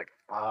 does. It's like,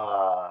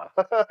 ah,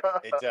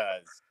 It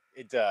does.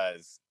 It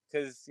does.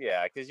 Because,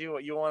 yeah, because you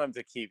want them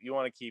to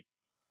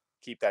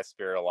keep that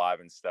spirit alive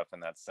and stuff in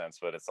that sense,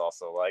 but it's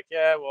also like,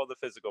 yeah, well, the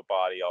physical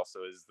body also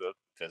is the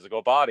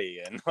physical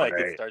body, and like it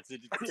right. starts to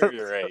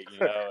deteriorate,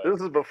 you know,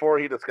 This is before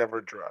he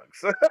discovered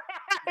drugs.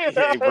 You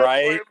know, and it's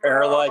right, like,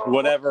 or like no.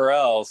 whatever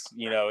else,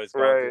 you know, has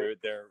gone Right, through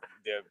their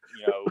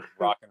you know,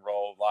 rock and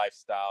roll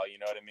lifestyle. You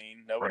know what I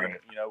mean? Nobody, right.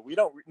 you know, we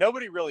don't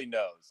nobody really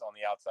knows on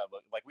the outside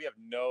look. Like, we have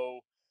no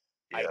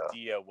Yeah,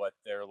 idea what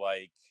they're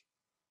like.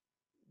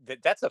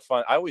 That's a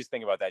fun, I always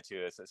think about that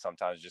too, is that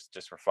sometimes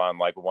just for fun,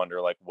 like wonder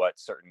like what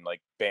certain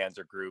like bands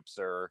or groups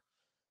or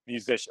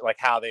musician, like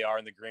how they are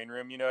in the green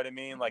room, you know what I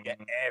mean? Like,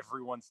 mhm,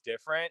 everyone's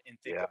different, and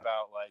think yeah,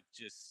 about like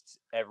just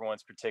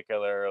everyone's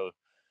particular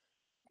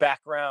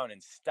background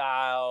and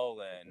style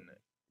and mhm,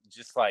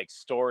 just like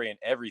story and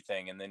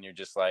everything, and then you're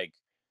just like,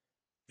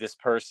 this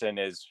person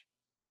is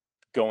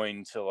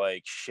going to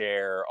like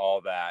share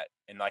all that,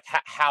 and like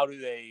how do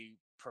they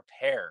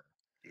prepare,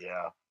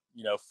 yeah.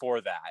 you know,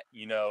 for that,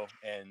 you know?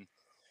 And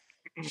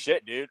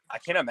shit, dude, I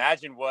can't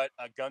imagine what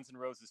a Guns N'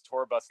 Roses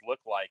tour bus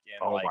looked like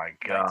in Oh like my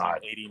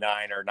God,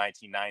 1989 or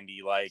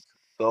 1990. Like,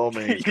 so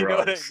many you know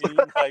what I drugs.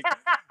 mean? Like,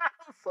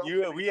 So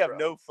many we have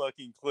no drugs.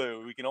 fucking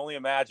clue. We can only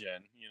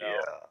imagine, you know.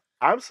 Yeah,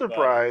 I'm But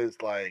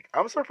surprised. Like,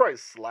 I'm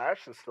surprised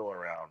Slash is still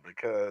around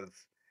because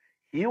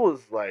he was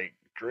like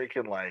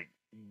drinking like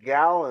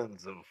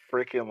gallons of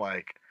freaking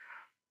like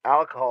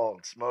alcohol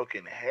and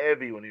smoking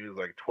heavy when he was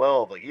like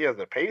 12. Like, he has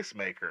a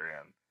pacemaker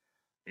in.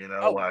 You know,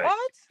 oh, like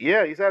what?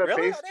 yeah, he's had a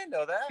Really? pace. I didn't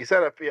know that. He's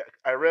had a. Yeah,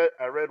 I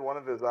read one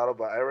of his I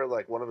read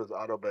like one of his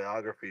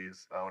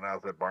autobiographies when I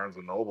was at Barnes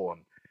and Noble,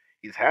 and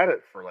he's had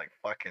it for like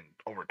fucking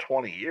over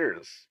 20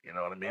 years. You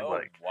know what I mean? Oh,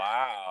 Like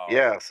wow.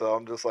 yeah. So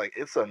I'm just like,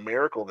 it's a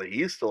miracle that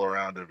he's still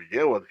around to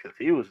begin with because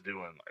he was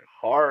doing like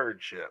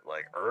hard shit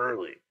like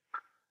early.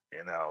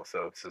 You know,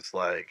 so it's just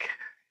like,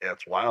 yeah,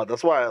 it's wild.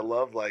 That's why I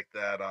love like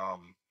that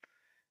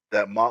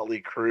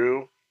Motley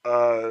Crue.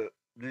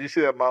 Did you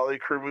see that Motley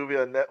Crue movie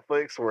on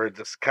Netflix where it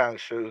just kind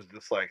of shows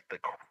just like the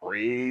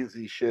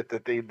crazy shit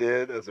that they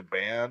did as a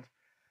band,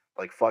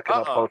 like fucking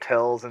up Uh-uh.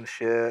 hotels and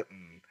shit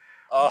and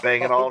Oh,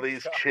 banging all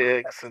these God.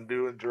 chicks and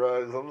doing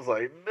drugs? I was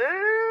like,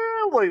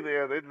 damn, like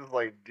yeah, they just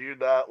like do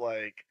not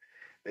like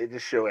they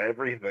just show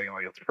everything.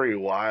 Like it's pretty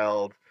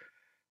wild.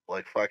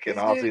 Like fucking Is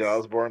Ozzy it?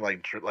 Osbourne,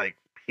 like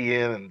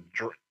peeing and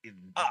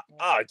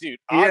Dude,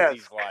 yes,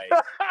 Ozzy's like,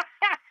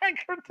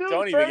 doing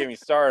don't even crazy, get me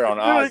started on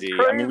doing Ozzy.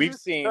 I mean, we've crazy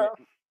seen stuff.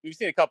 we've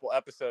seen a couple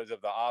episodes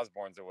of the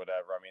Osbournes or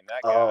whatever. I mean,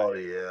 that guy. Oh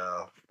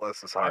yeah,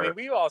 bless his heart. I mean,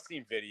 we've all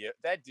seen video.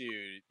 That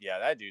dude, yeah,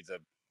 that dude's a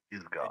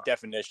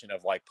definition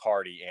of like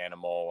party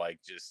animal, like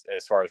just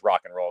as far as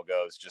rock and roll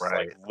goes, just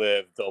Right. like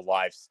live the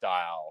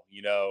lifestyle,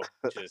 you know,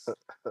 just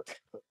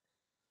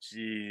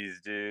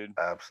jeez, dude.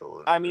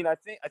 Absolutely. I mean, I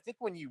think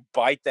when you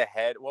bite the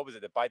head, what was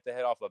it? To bite the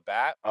head off a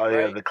bat? Oh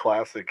right? yeah, the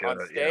classic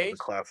on stage. Yeah, the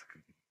classic.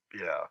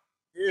 Yeah.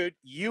 Dude,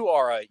 you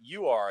are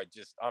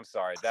just. I'm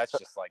sorry. That's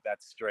just like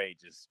that's straight,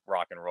 just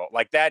rock and roll.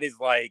 Like that is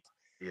like.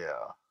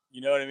 Yeah.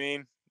 You know what I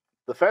mean?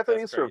 The fact that he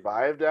That's crazy.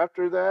 survived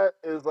after that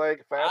is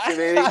like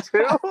fascinating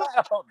too. I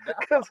don't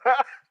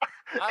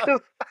know.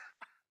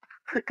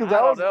 Because I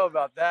don't know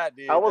about that,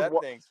 dude. That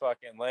thing's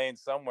fucking laying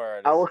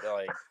somewhere. I was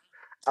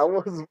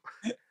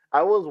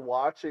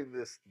watching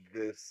this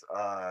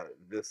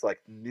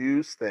like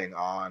news thing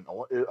on. I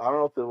don't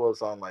know if it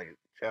was on like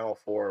Channel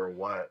 4 or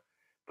what,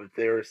 but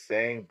they were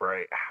saying,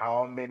 Bright,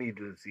 how many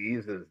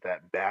diseases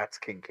that bats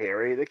can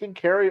carry. They can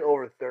carry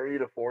over 30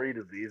 to 40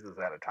 diseases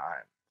at a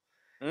time.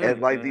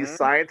 And like these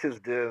scientists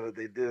did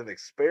an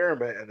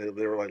experiment, and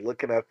they were like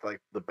looking at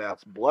like the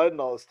bat's blood and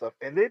all this stuff,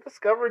 and they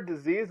discovered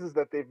diseases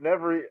that they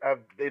never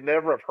have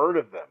heard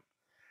of them.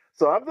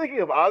 So I'm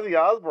thinking of Ozzy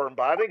Osbourne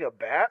biting a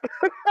bat.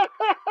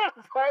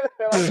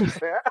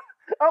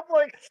 I'm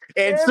like,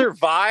 and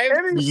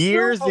survived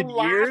years and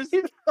years,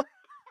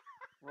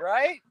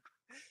 right?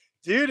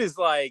 Dude is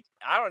like,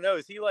 I don't know.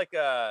 Is he like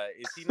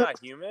is he not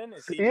human?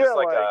 Is he just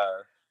like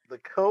the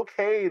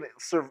cocaine,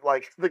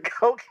 the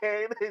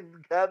cocaine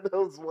and God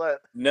knows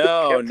what.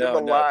 No.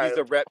 He's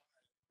a rep.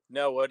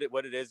 No, what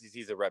it is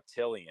he's a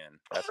reptilian.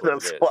 That's what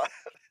it is.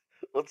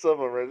 What's up,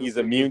 Reggie? He's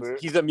immune.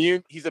 He's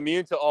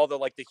immune to all the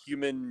like the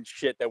human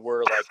shit that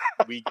we're like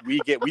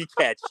we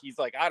catch. He's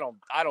like, I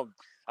don't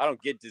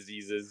get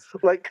diseases.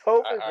 Like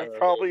COVID was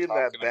probably in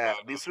that bat.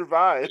 He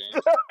survived.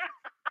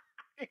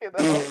 You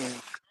know.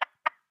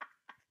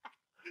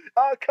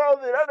 Oh,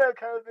 COVID! I know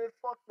COVID.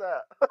 Fuck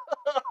that.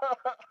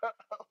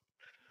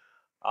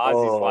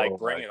 Ozzy's like,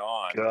 bring it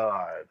on.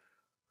 God,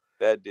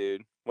 that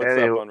dude. What's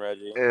up on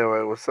Reggie?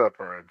 Anyway, what's up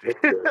on Reggie?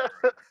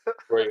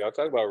 Wait, y'all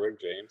talk about Rick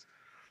James?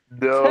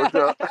 No,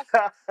 no.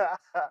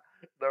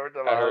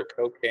 I heard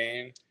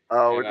cocaine.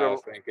 Oh, and I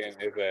was thinking,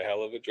 it's a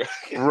hell of a drug.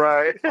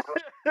 Right.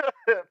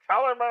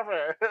 Tyler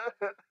Murphy.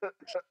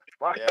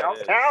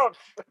 Couch.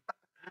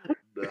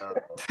 No.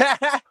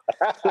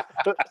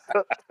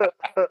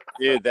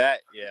 Dude,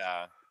 that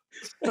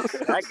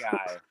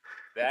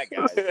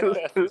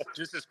guy's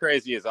just as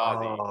crazy as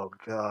Ozzy. Oh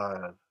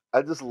God,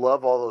 I just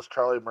love all those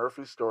Charlie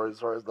Murphy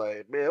stories where it's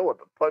like, man, I want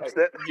to punch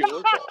that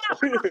your ball.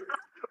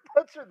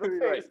 punch in the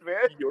face,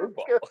 man. Your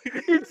ball.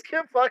 You just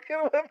keep fucking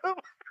with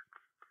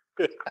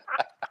him.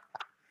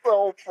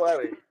 So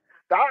funny.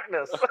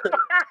 Darkness.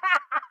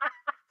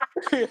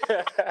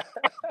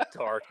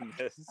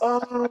 Darkness.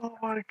 Oh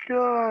my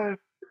God.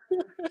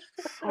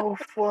 So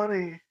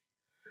funny.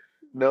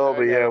 No,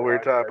 but yeah, we were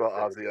talking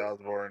about Ozzy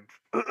Osbourne.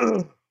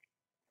 Oh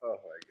my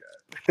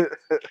God.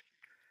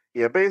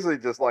 Yeah, basically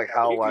just like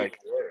how like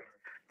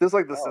just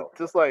like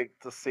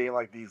to seeing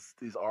like these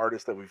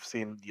artists that we've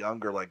seen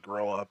younger like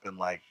grow up and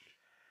like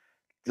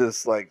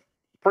just like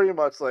pretty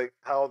much like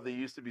how they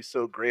used to be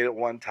so great at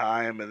one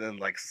time and then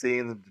like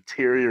seeing them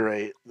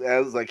deteriorate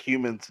as like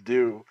humans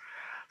do.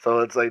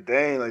 So it's like,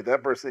 dang, like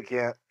that person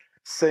can't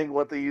sing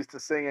what they used to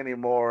sing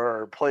anymore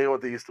or play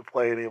what they used to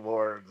play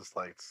anymore. Just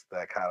like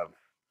that kind of.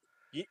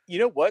 You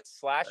know what?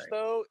 Slash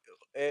though,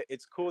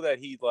 it's cool that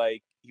he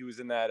was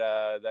in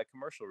that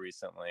commercial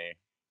recently.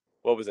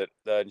 What was it?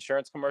 The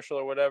insurance commercial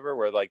or whatever,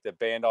 where like the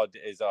band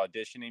is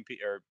auditioning,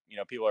 or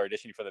people are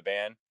auditioning for the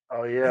band.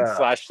 Oh yeah.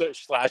 Slash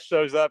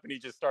shows up and he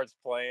just starts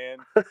playing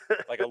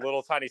like a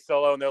little tiny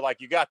solo, and they're like,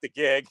 "You got the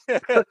gig."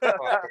 I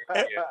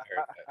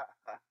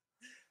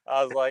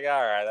was like,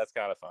 "All right, that's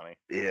kind of funny."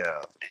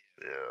 Yeah.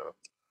 Yeah.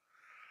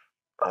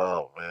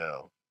 Oh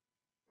man.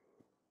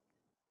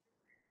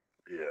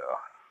 Yeah.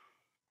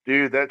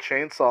 Dude, that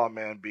Chainsaw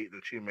Man beat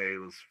that you made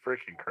was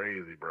freaking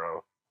crazy,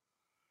 bro.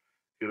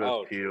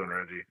 Kudos to you and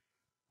Reggie.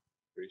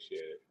 Appreciate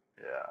it.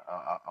 Yeah,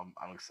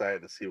 I'm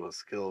excited to see what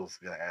skills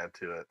gonna add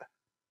to it.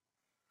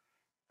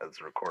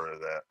 As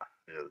recorded that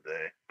the other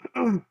day.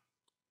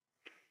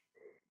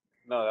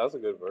 No, that was a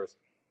good verse.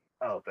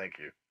 Oh, thank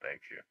you.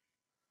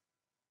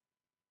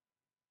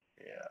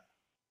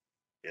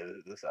 Yeah,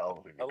 this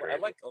album would be great. I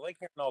like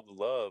hearing all the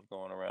love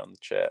going around the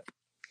chat.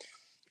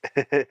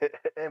 Hey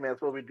man,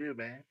 that's what we do,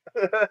 man.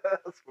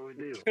 That's what we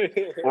do.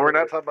 Well, we're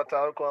not talking about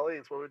Talib Kweli.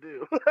 It's what we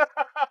do.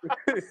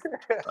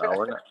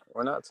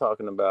 We're not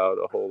talking about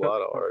a whole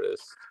lot of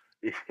artists.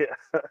 Yeah.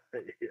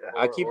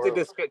 I keep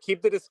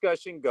the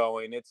discussion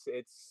going. It's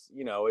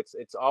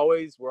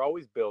always, we're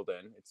always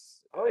building. It's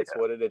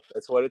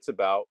what it's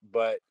about.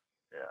 But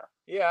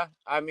yeah.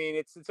 I mean,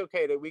 it's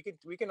okay that we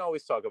can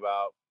always talk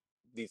about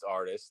these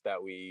artists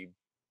that we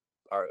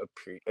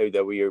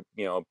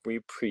we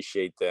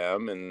appreciate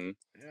them, and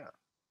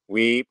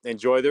we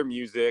enjoy their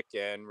music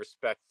and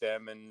respect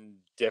them in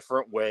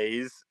different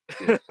ways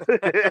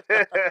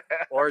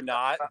or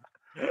not.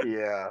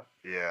 Yeah,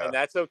 yeah. And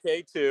that's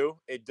okay too.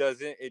 It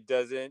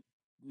doesn't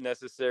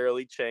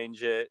necessarily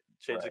change the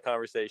Right,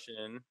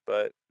 conversation,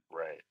 but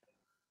right,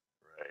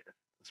 right.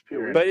 It's Did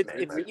pure we, it's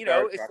didn't we entertainment.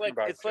 start it's talking like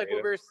about what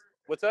Jada? we're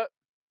what's up?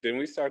 Didn't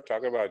we start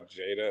talking about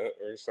Jada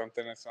or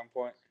something at some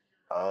point?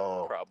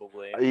 Oh,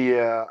 Probably.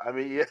 yeah. I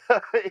mean, yeah,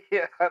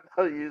 yeah. I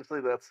know.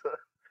 Usually, that's a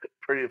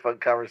pretty fun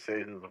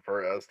conversation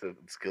for us to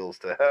skills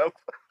to have.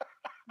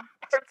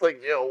 It's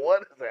like, yo,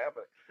 what is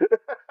happening?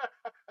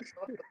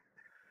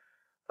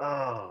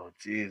 Oh,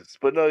 jeez.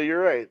 But no,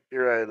 you're right.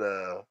 You're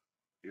right.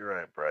 You're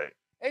right, Bright.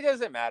 It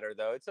doesn't matter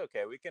though. It's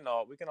okay. We can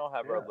all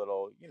have our Yeah,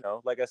 little,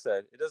 like I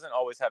said, it doesn't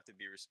always have to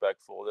be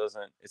respectful. It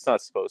doesn't it's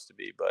not supposed to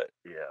be, but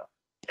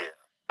yeah,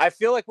 I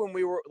feel like when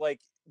we were like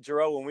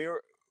Jerome,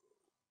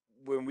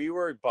 when we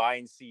were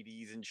buying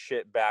CDs and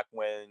shit back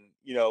when,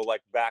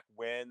 like back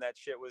when that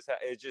shit was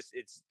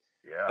it's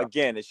yeah.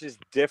 again, it's just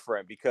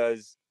different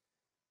because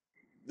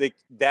like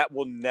that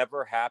will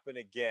never happen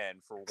again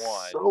for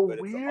one, So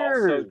but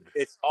weird.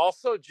 it's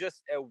also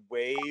just a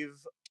wave,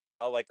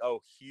 like a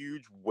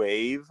huge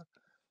wave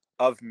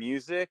of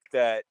music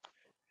that.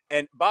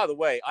 And by the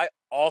way, I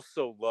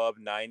also love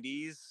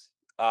 90s,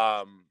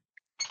 um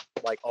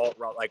like alt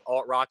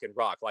rock and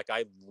rock. Like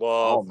I Oh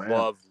love man,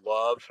 love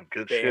love some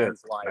good shit.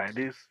 bands like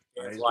 90s,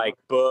 bands 90s like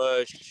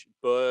rock.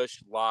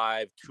 Bush,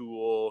 Live,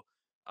 Tool,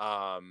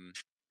 um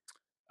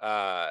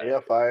uh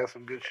AFI has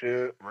some good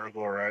shit.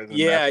 Vertical Horizon,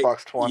 yeah,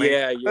 Matchbox 20.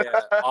 yeah.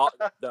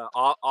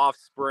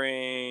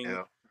 Offspring,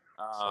 Yeah,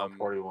 Sum um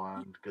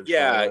 41, good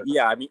yeah, shot.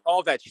 yeah. I mean,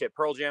 all that shit.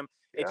 Pearl Jam.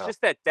 It's Yeah.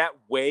 just that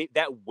wave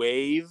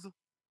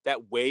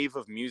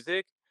of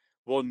music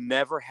will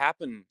never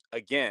happen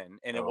again,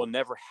 and it will Oh,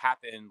 never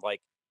happen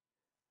like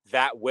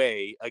that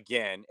way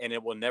again, and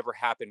it will never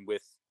happen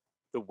with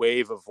the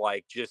wave of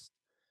like just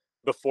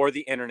before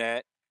the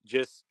internet,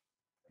 just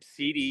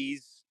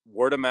CDs,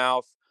 word of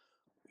mouth.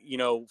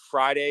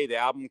 Friday the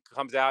album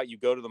comes out, you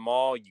go to the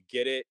mall, you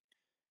get it,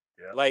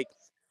 yeah. like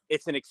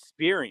it's an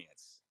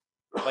experience.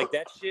 Like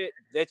that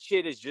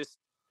shit is just,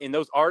 and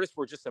those artists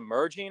were just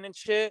emerging and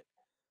shit.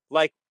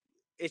 Like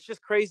it's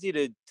just crazy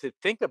to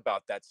think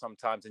about that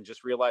sometimes and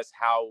just realize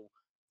how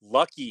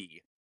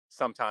lucky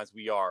sometimes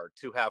we are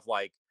to have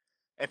like,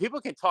 and people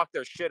can talk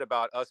their shit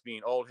about us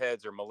being old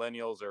heads or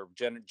millennials or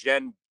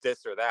gen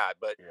this or that,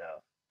 but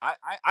Yeah.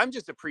 I'm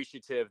just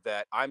appreciative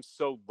that I'm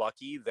so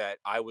lucky that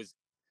I was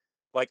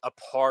like a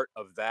part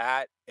of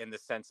that, in the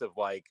sense of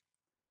like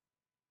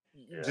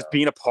just Yeah.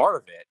 being a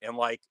part of it, and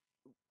like,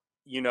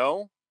 you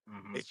know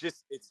Hmm.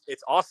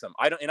 it's awesome.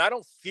 I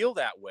don't feel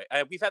that way.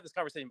 We've had this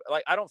conversation, but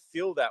like I don't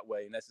feel that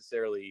way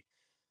necessarily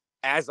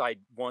as I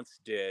once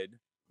did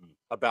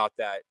about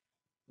that,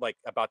 like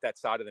about that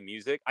side of the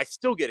music. I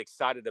still get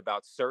excited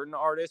about certain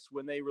artists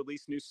when they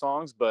release new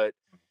songs, but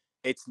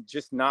it's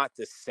just not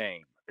the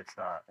same. It's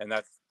not. And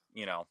that's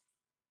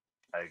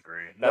I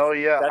agree. that's No,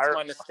 yeah. that's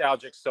my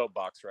nostalgic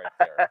soapbox right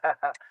there.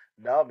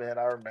 No, man.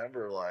 I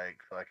remember like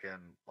fucking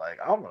like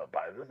I'm gonna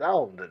buy this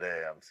album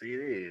today on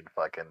CD and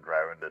fucking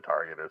driving to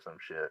Target or some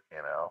shit.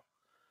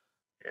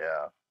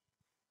 Yeah.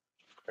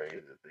 Crazy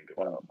to think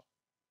about.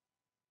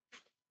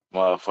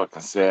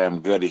 Motherfucking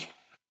Sam Goody.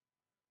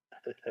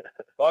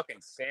 Fucking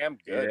Sam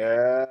Goody.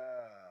 Yeah.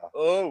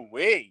 Oh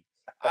wait.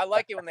 I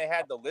like it when they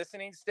had the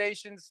listening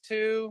stations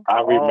too.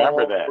 I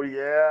remember Oh that.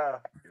 yeah.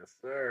 Yes,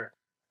 sir.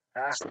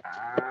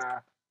 I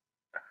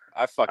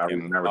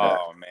remember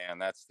Oh man,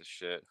 that's the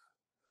shit.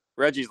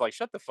 Reggie's like,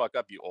 shut the fuck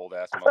up, you old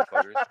ass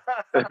motherfuckers.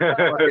 that.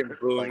 Fucking Like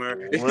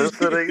boomer.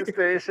 listening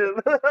station.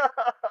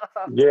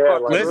 Yeah,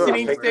 Fucking like we would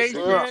Listening take the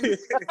CD.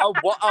 station?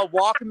 A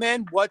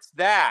Walkman? What's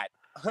that?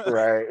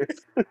 right.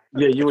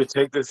 Yeah, you would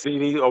take the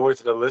CD over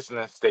to the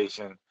listening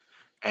station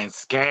and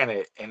scan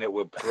it, and it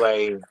would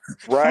play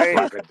Right.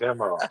 like a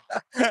demo.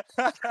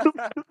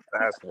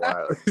 That's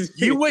wild.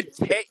 you would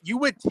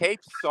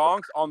tape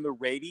songs on the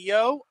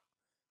radio.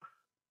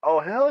 Oh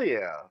hell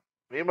yeah.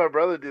 Me and my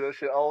brother do that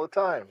shit all the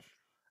time.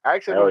 I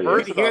actually have Hell a yeah.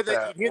 verse You'd hear about the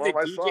that. you'd hear One the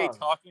of my DJ songs.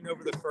 talking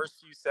over the first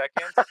few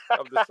seconds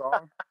of the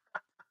song.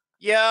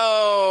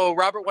 Yo,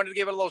 Robert wanted to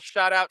give a little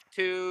shout out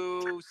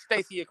to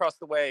Stacy across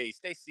the way.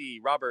 Stacy,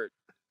 Robert,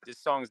 this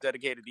song's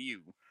dedicated to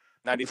you.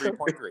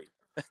 93.3.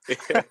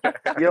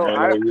 Yo,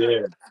 Hell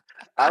yeah.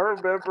 I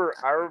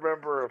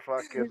remember a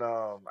fucking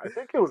I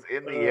think it was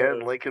In the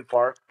End Linkin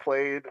Park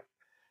played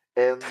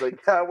and the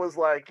guy was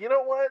like, you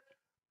know what?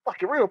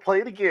 Fuck it, we're gonna play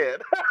it again.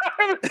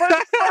 And it's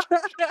like, I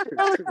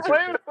was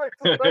playing it like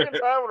the second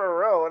time in a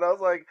row, and I was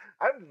like,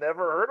 I've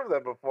never heard of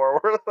them before.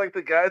 Where like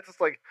the guy's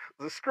just like,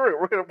 screw it,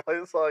 we're gonna play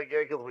this song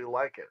again because we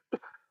like it.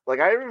 Like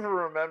I even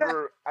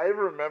remember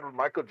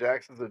Michael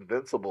Jackson's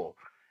Invincible,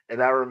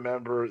 and I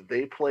remember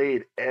they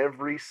played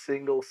every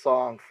single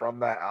song from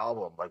that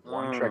album, like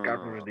one track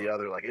after Mm, the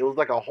other. Like it was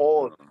like a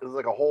whole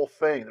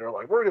thing. They were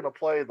like, we're gonna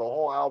play the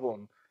whole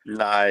album.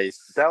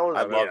 nice. That was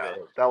I love yeah,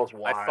 it. that was I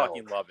wild.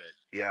 fucking love it.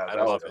 Yeah, I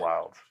that was love it.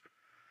 wild.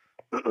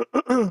 I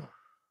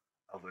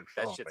was like,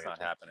 That so shit's not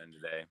amazing. happening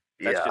today.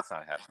 That Yeah. shit's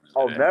not happening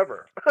Oh, today.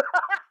 never.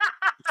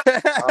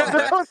 Oh,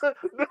 no,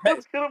 no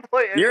one's gonna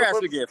play any your of ass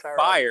would this get entire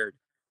album. fired.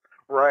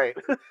 Right.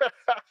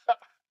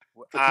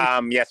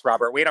 Yes,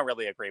 Robert. We don't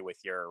really agree with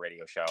your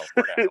radio show.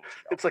 We're gonna have to let you go.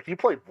 It's like, you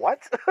played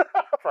what?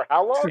 For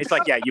how long? It's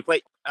like, yeah, you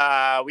played.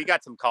 We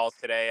got some calls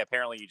today.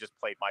 Apparently, you just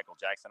played Michael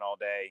Jackson all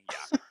day.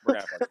 Yeah, we're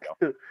gonna have to let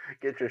you go.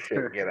 Get your shit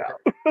and get out.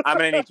 I'm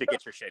gonna need you to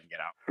get your shit and get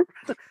out.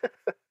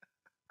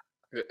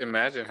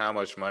 Imagine how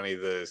much money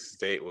the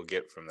state will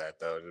get from that,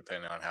 though,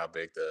 depending on how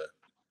big the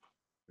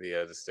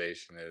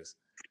station is.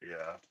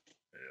 Yeah.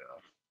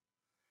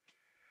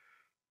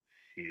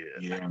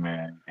 Yeah,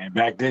 man. And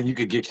back then, you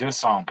could get your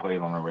song played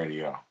on the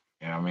radio.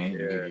 You know what I mean? You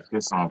could Yeah. get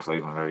your song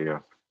played on the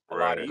radio. A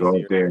lot Right. Go up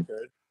easier.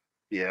 there.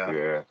 Yeah.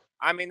 Yeah.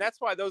 I mean, that's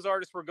why those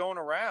artists were going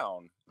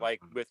around, like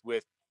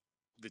with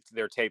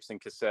their tapes and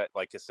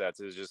cassettes.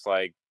 It's just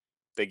like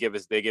they give a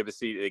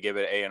CD, they give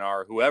it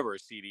A&R, whoever, a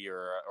CD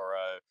or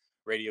a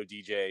radio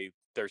DJ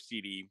their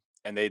CD,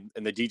 and the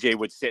DJ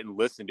would sit and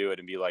listen to it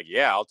and be like,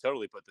 yeah, I'll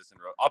totally put this in.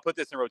 I'll put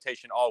this in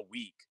rotation all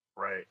week.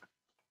 Right.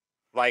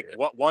 Like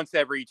once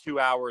every 2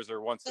 hours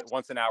or once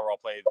an hour, I'll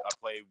play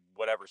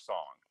whatever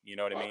song. You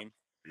know what I mean?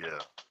 Yeah.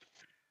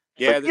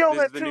 Yeah, Like, this is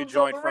that the new tune's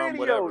on joint the from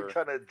radio. whatever.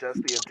 Trying to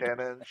adjust the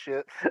antenna and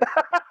shit.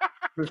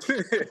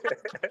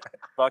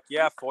 Fuck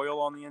yeah,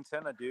 foil on the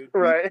antenna, dude.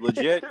 Right.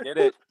 Legit, get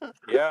it.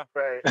 Yeah.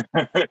 Right.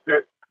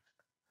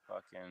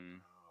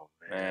 Fucking Oh,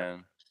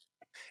 man.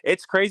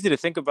 It's crazy to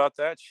think about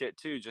that shit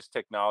too. Just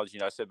technology.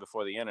 You know, I said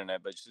before the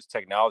internet, but it's just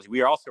technology.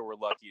 We also were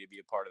lucky to be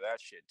a part of that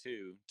shit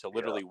too. To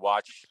literally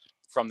watch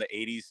from the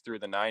 80s through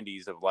the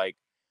 90s of like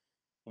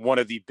one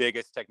of the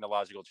biggest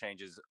technological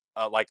changes,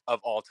 like of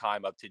all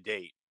time, up to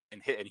date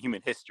in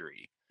human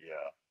history.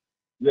 Yeah.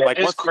 Yeah, Like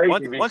it's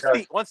crazy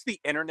because once the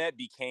internet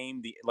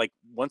became the like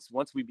once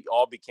we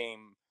all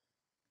became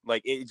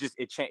like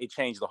it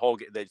changed the whole,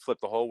 they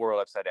flipped the whole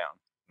world upside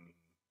down.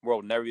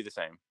 World will never be the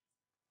same.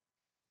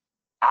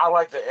 I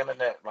like the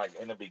internet, like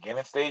in the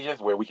beginning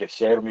stages where we could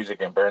share the music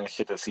and burn the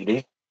shit to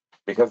CD,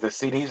 because the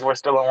CDs were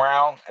still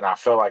around, and I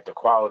feel like the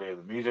quality of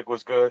the music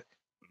was good.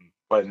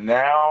 But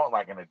now,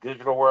 like in the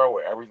digital world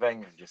where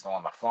everything is just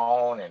on the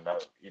phone and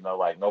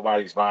like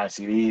nobody's buying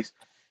CDs,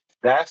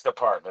 that's the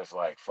part that's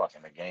like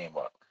fucking the game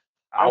up.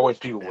 I wish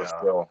people would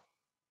still,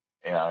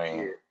 you know what I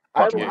mean,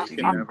 fucking with you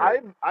can CDs.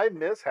 never. I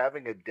miss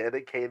having a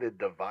dedicated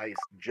device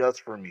just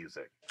for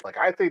music. Like,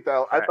 I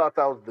thought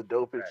that was the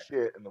dopest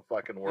shit in the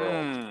fucking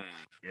world.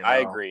 You know? I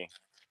agree.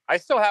 I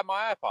still have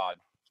my iPod.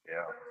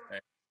 Yeah.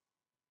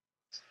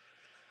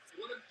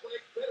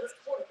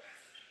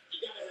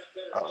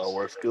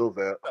 Where's Skills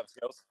at? What's up,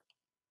 Skills?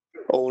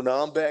 Oh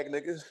no, I'm back,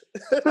 niggas.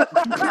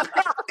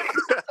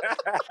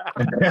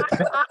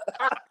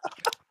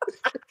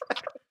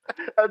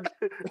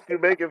 You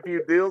make a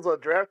few deals on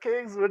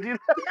DraftKings? Would you?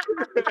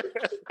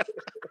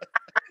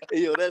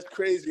 Yo, that's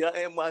crazy. I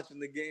am watching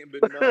the game,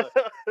 but no,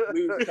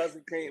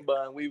 cousin came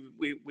by and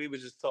we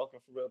was just talking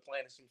for real,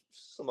 planning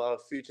some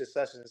future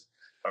sessions.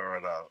 All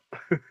right, out.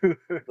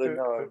 But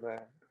no,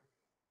 man.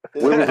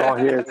 We was on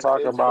here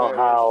talking It's about hilarious.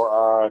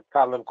 how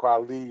Talib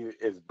Kweli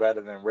is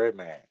better than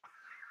Redman.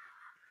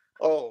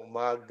 Oh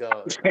my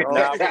God.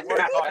 Nah, we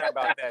weren't talking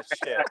about that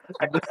shit.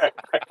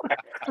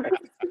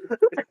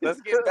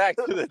 Let's get back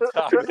to the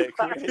topic. We ain't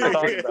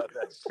talking about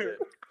that shit.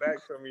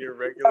 Back from your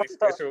regularly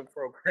scheduled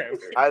program.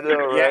 I know,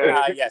 right?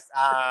 Yeah, yes.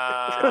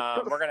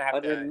 We're gonna have I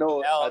to. didn't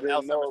know. L I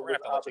didn't know Summers, it we're was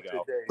gonna have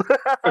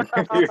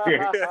to let you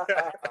go.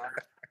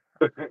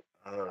 opposite day.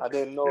 I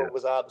didn't know it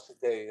was opposite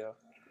day. Yo.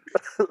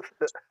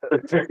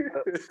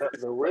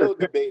 The real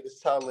debate is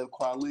Talib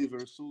Kweli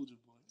versus Soulja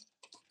Boy.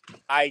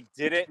 I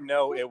didn't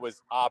know it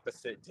was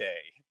opposite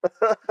day.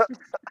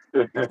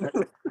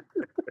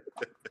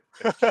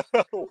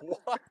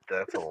 What?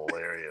 That's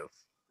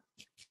hilarious.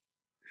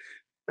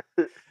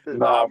 No,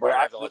 We're but gonna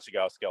have to let you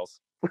go, Skills.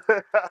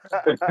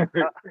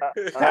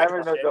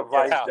 having a Get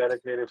device out.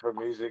 dedicated for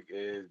music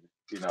is,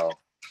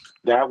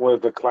 that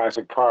was the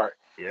classic part.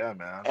 Yeah,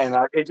 man. And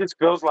it just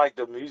feels like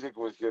the music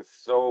was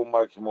just so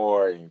much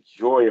more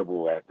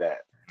enjoyable at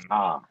that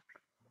time.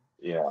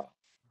 Yeah.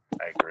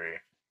 I agree.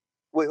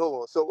 Wait,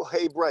 hold on. So,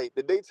 hey, Bright,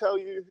 did they tell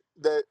you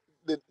that?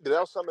 Did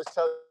L Summers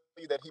tell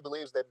you that he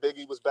believes that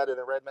Biggie was better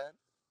than Redman?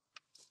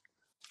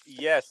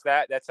 Yes,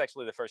 that's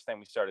actually the first thing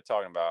we started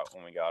talking about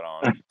when we got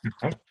on.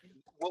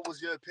 What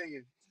was your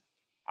opinion?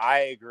 I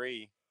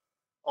agree.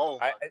 Oh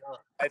my God.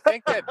 I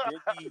think that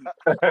Biggie.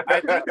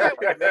 I think that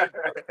we made.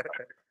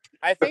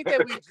 I think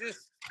that we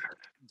just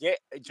get.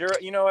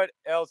 You know what?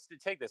 L,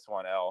 take this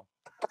one, L.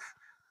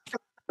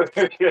 It's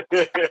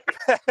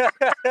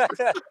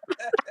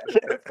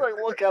like,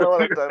 look, I don't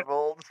want to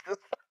divulge.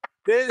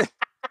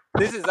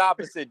 This is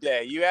opposite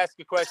day. You ask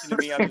a question to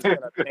me, I'm just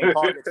gonna ping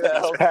pong it to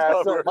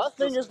L. So my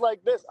thing is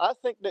like this. I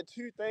think that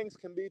two things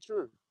can be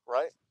true,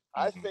 right?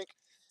 I think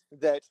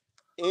that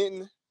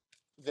in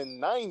the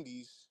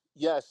 90s,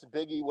 yes,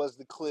 Biggie was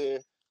the clear,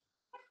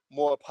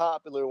 more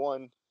popular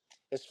one.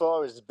 As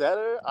far as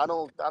better, I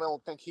don't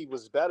think he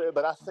was better,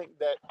 but I think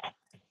that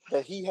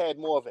he had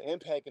more of an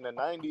impact in the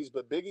 90s.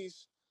 But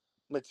Biggie's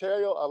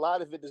material, a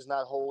lot of it does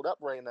not hold up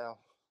right now.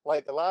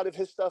 Like, a lot of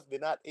his stuff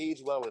did not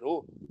age well at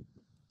all.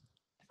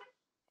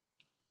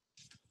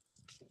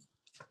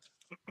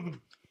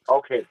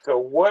 Okay, so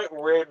what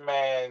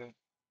Redman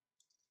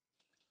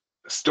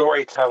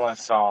storytelling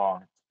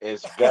song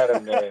is better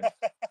than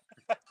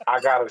I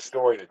Got a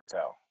Story to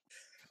Tell?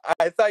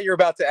 I thought you were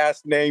about to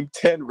ask name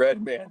 10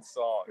 Redman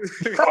songs.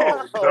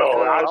 Oh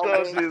Oh no, I no! don't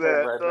Don't name do 10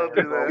 that! Don't Redman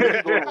do that. songs. We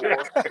can go to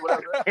war.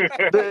 Whatever.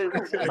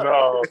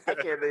 No, I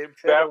can't name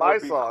 10 that of my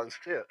would be songs.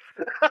 Shit.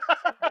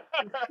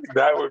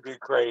 that would be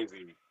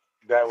crazy.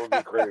 That would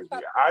be crazy.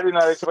 I did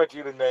not expect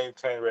you to name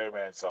 10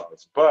 Redman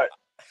songs, but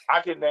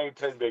I can name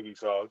 10 Biggie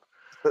songs.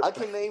 I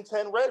can name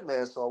 10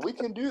 Redman songs. We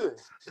can do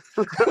this.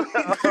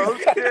 Oh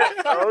shit!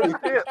 Oh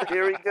shit!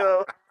 Here we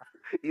go.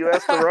 You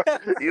asked the wrong.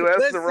 You asked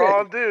the Listen,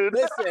 wrong dude.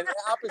 listen,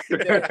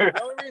 opposite day.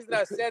 The only reason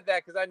I said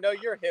that because I know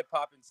your hip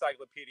hop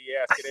encyclopedia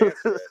ass could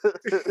answer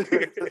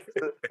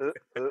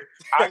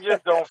I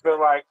just don't feel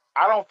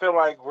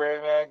like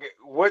Redman.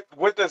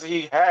 What does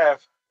he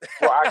have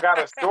for I Got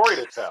a Story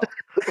to Tell?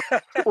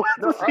 What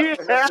No, does he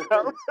and that's have? the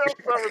thing. That's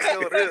what was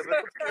going in.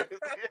 That's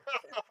crazy.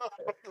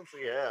 What does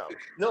he have?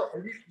 No,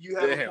 you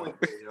have a Damn. point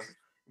there. Yo.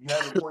 You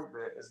have a point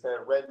there. Is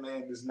that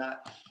Redman does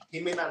not. He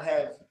may not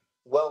have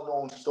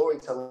well-known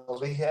storytelling,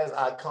 but he has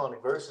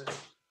iconic verses,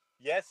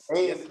 Yes, and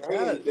yes, he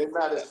does. they're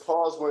not as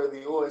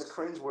pause-worthy or as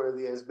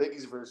cringe-worthy as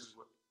Biggie's verses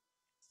were.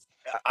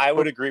 I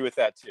would But agree with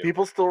that too.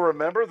 people still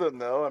remember them,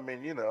 though. I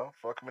mean, you know,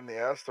 fuck them in the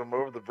ass, throw them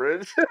over the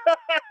bridge.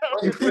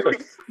 But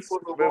it's for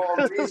the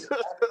wrong reason.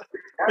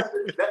 That's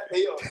that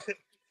payoff.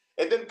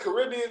 And then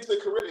Caribbean to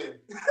Caribbean.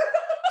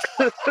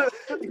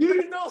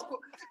 You know,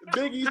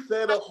 Biggie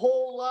said a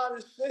whole lot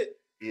of shit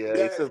Yeah,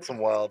 he that said some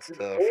wild is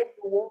stuff. off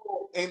the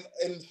wall and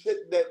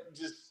shit that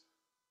just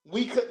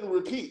we couldn't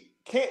repeat,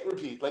 can't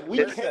repeat. Like we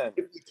can't. Listen,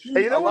 If we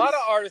Hey, choose you a know to, lot of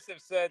what's artists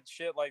have said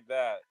shit like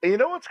that. and you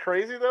know what's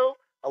crazy though?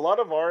 A lot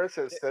of artists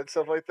have said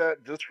stuff like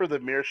that just for the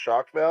mere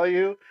shock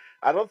value.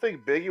 I don't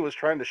think Biggie was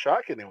trying to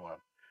shock anyone.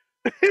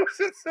 He was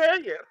just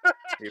saying it.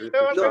 He You was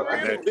know just what I no, I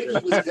talking mean? think that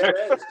Biggie was dead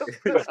ass.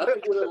 I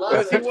think with a lot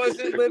Because of he that shit, wasn't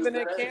Biggie was living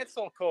dead in ass.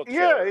 cancel culture.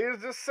 Yeah, he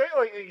was just saying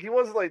like he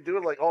wasn't like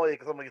doing like oh yeah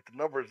because I'm gonna get the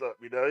numbers up.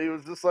 You know, he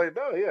was just like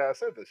no yeah I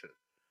said this shit.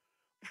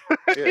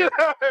 You Yeah.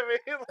 know what I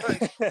mean?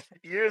 Like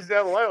years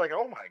down the line, like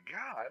oh my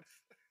god.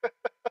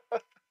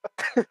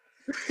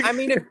 I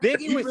mean, if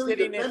Biggie You was really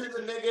sitting in, defended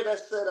the nigga that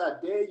said, "I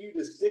dare you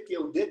to stick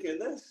your dick in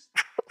this."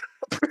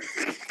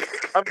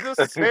 I'm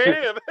just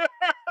saying,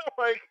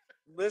 like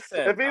listen,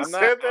 if he I'm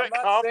said that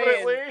not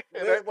confidently saying.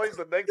 and then like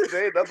the next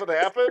day nothing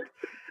happened,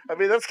 I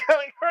mean that's kind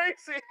of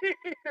crazy.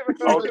 You know?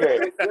 You really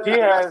Okay, said, he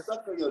 "Yeah, I has.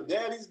 suck on your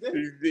daddy's dick."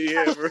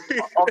 Yeah,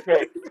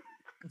 Okay,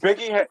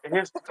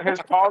 his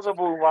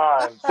plausible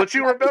lines. But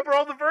you remember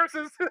all the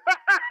verses.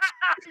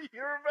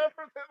 You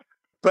remember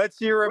But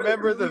you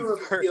remember Wait, the yo,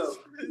 verse.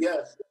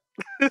 yes.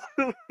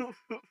 them.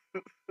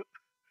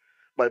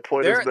 My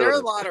point is There are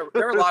a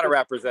noted. lot of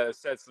rappers that have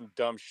said some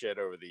dumb shit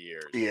over the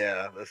years.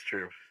 Yeah, that's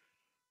true.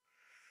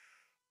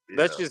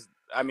 That's Yeah, just,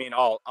 I mean,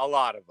 a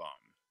lot of them,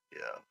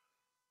 yeah.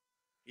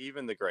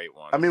 even the great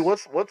I mean,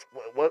 ones.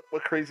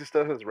 what crazy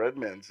stuff has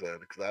Redman said?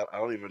 Because I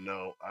don't even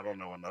know. I don't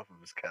know enough of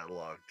his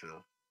catalog to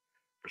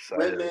recite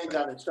Redman everything.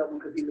 got in trouble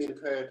because he made a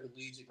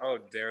paraplegic. oh,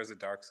 there's a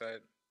dark side.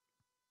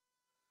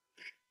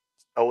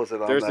 Oh, was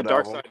it on There's the that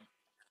dark album? side.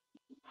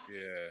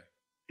 Yeah,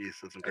 He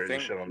said some I crazy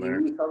think. shit on We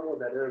there. were talking about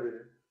that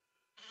earlier.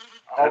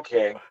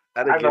 Okay,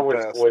 I I didn't know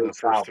get past what the it's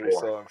first time three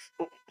for. songs.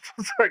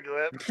 Sorry, go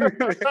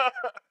ahead.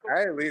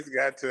 I at least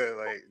got to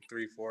like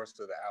 3/4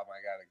 of the album.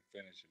 I gotta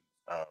finish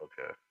Oh,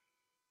 okay.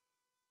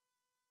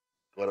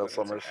 What else, it.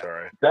 It's Summer?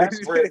 Sorry. That's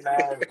okay.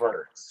 Redman's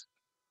verse.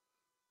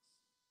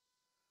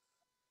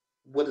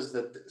 What is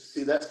the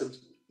see? That's the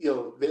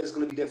There's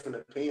going to be different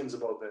opinions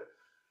about that.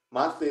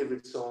 My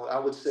favorite song, I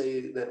would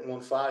say that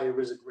 "On Fire"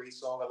 is a great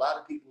song. A lot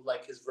of people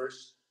like his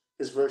verse.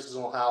 His verses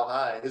on "How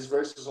High." His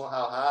verses on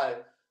 "How High"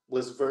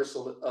 was verse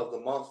of the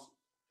month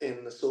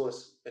in the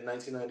Source in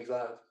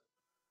 1995.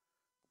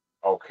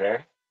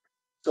 Okay,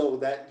 So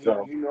that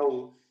so you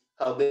know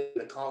how big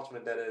an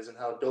accomplishment that is, and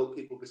how dope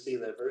people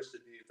perceive that verse to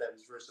be if that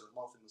was verse of the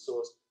month in the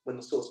Source when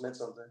the Source meant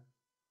something.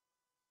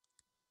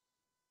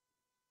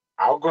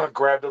 I'm gonna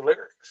grab the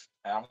lyrics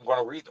and I'm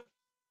gonna read them.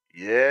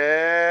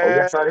 Oh Yeah,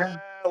 yes, I am.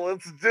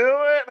 let's do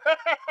it.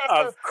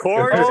 Of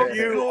course old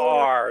you school,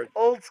 are.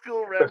 old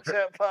school rap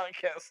chat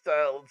podcast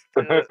style.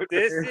 Let's do it.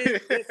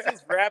 This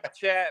is Rap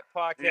Chat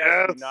Podcast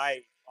Yes,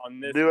 Unite on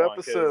this new one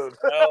because episode.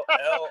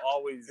 L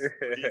always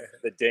reads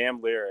the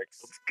damn lyrics.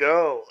 Let's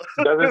go.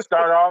 Does it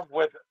start off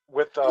with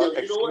Yo,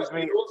 you know what? excuse You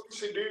me? know what we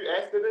should do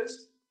after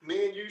this?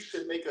 Me and you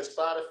should make a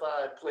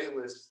Spotify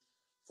playlist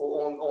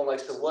for on like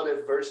some what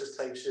if versus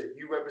type shit.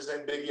 You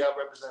represent Biggie, I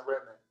represent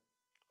Redman.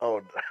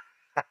 Oh,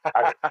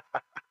 I,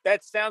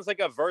 That sounds like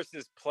a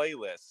versus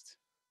playlist.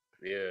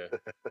 Yeah.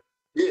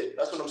 Yeah,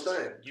 that's what I'm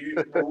saying.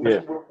 yeah,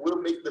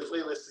 We'll make the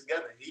playlist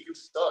together. He can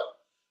start,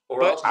 or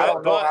But else I I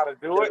don't but know but how to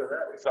do it,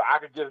 so I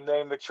could just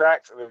name the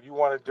tracks. And if you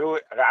want to do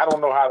it, I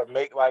don't know how to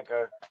make like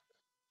a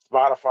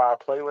Spotify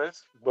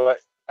playlist. But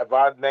if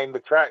I name the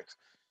tracks,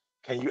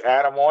 can you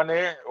add them on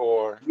there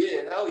or?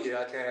 yeah, hell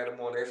yeah, I can add them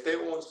on there. If they're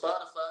on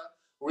Spotify,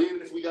 or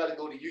even if we got to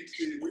go to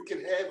YouTube, we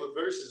can have a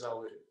verses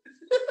on it.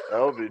 That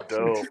would be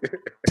dope.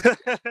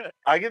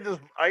 I can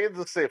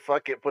just say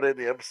fuck it, put it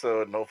in the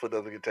episode, and hopefully it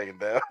doesn't get taken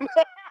down.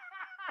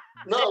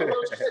 No,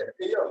 real shit.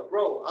 Hey, yo,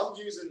 bro, I'm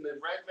using the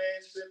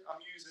Redman shit. I'm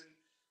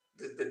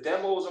using the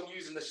demos. I'm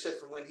using the shit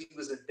from when he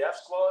was in Death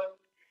Squad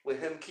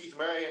with him, Keith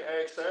Murray, and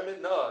Eric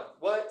Sermon. Nah,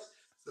 what?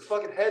 The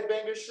fucking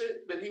headbanger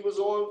shit that he was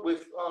on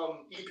with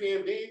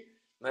EPMD.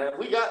 Man,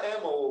 we got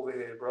ammo over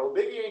here, bro.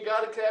 Biggie ain't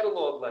got a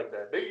catalog like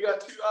that. Biggie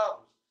got 2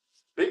 albums.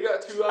 Biggie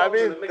got 2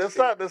 albums and a That's mixtape.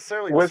 not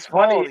necessarily What's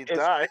small. funny And he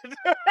died.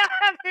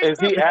 is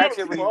he That's not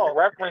actually small.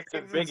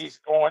 references Biggie's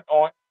on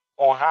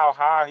how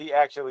high he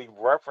actually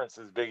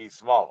references Biggie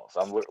Smalls.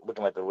 I'm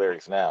looking at the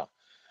lyrics now.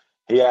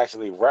 He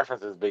actually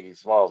references Biggie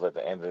Smalls at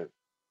the end of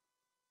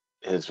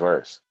his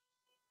verse.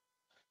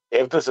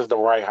 If this is the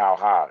right how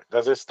high,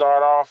 does it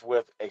start off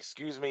with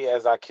 "Excuse me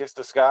as I kiss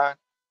the sky"?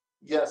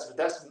 Yes, but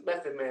that's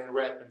Method Man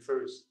rapping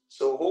first.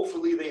 So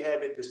hopefully they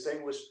have it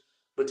distinguished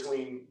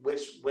between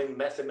when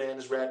Method Man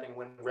is rapping,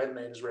 when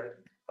Redman is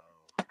rapping.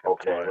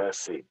 Okay, let's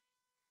see.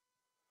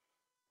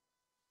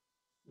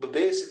 But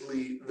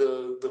basically,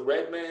 the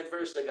Redman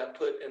verse that got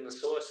put in the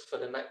source for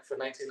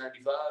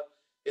 1995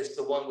 is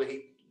the one where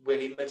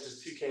he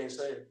mentions Toucan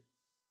Sam.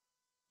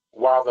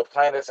 While the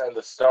planets and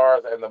the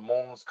stars and the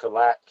moons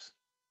collapse,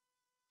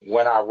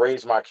 when I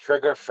raise my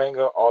trigger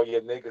finger, all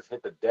your niggas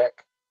hit the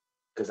deck.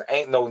 Cause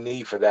ain't no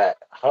need for that.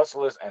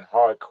 Hustlers and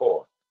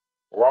hardcore.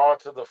 Raw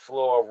to the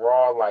floor,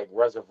 raw like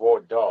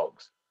reservoir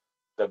dogs.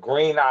 The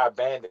green-eyed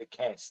bandit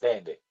can't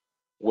stand it.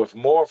 With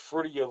more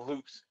fruitier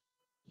loops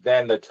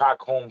than the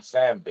Stockholm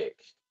sandbix.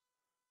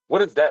 What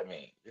does that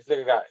mean? This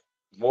nigga got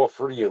more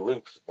fruitier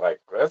loops. Like,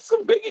 that's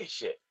some Biggie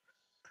shit.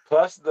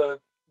 Plus the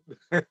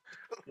No,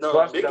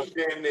 plus Biggie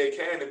damn near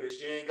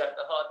cannabis. You ain't got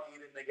the heart to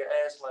eat a nigga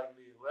ass like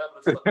me.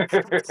 Whatever the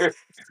fuck.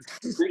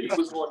 Biggie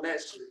was on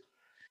that shit.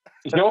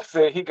 You'll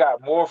say he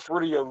got more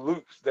fruitier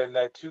loops than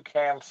that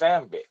Toucan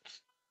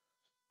sandbix.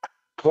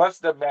 Plus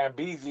the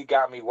Bambeezy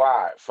got me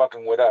wide.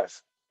 Fucking with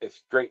us. It's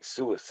straight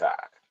suicide.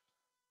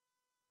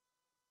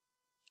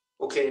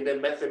 Okay, and then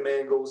Method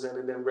Man goes in,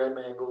 and then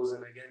Redman goes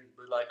in again.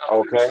 But like,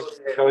 I'm pretty Okay. sure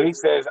they So had he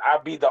different. says, I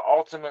be the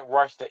ultimate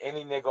rush to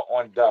any nigga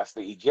on dust.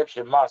 The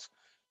Egyptian Musk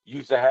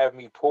used to have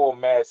me pull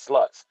mad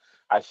sluts.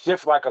 I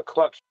shift like a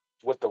clutch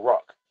with the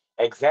ruck.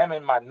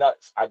 Examine my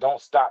nuts. I don't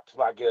stop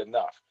till I get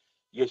enough.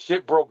 Your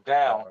shit broke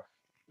down.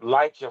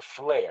 Light your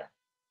flare.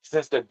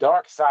 Since the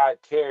dark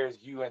side tears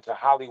you into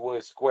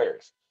Hollywood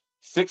squares.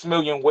 6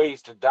 million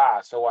ways to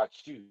die, so I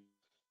choose.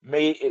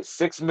 Made it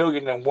 6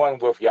 million and one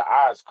with your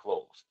eyes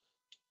closed.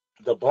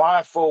 The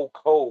blindfold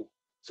code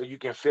so you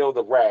can feel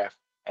the wrath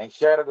and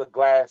shatter the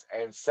glass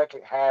and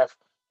second half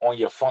on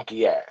your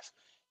funky ass.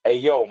 Hey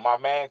yo, my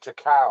man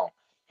Takao,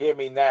 hear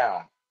me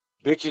now.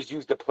 Bitches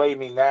used to play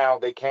me now,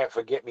 they can't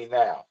forget me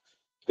now.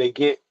 They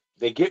get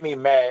me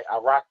mad. I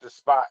rock the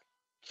spot,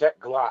 check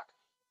Glock,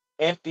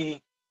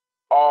 empty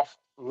off,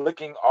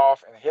 licking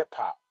off and hip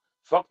hop.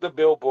 Fuck the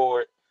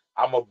billboard.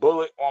 I'm a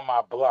bullet on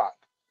my block.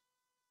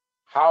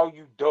 How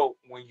you dope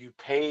when you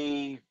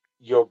pay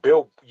your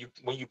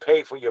when you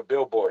pay for your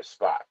billboard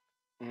spot.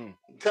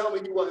 Tell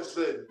me you wasn't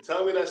spitting.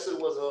 Tell me that shit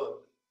was hard.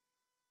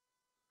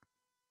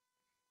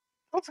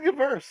 That's a good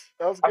verse.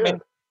 That was I good.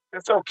 mean,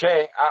 it's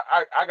okay.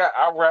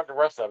 I'll wrap the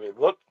rest of it.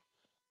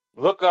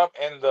 Look up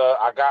in the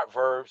I got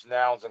verbs,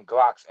 nouns, and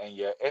glocks and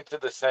you into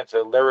the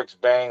center, lyrics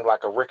bang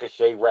like a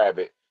ricochet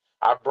rabbit.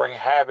 I bring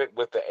habit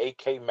with the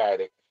AK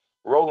Matic,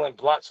 rolling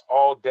blunts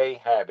all day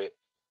habit.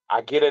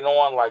 I get it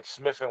on like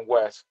Smith and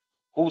West.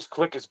 Whose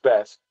click is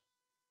best?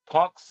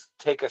 Punks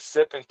take a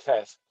sip and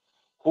test.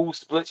 Who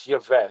splits your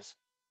vest?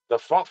 The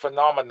funk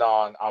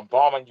phenomenon, I'm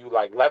bombing you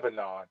like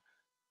Lebanon.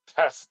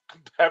 That's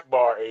that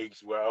bar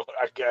aged well,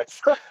 I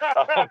guess.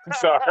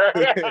 Sorry.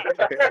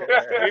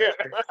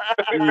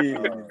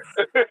 Yeah.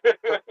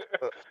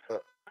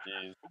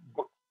 Jeez.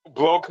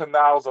 Blow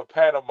canals of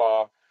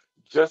Panama,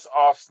 just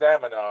off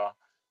stamina.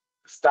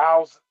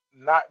 Styles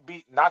not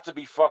to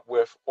be fucked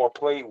with or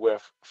played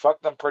with.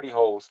 Fuck them pretty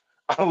hoes.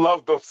 I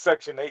love those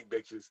Section 8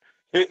 bitches.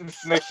 Hitting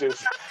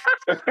snitches.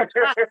 You know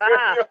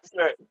what I'm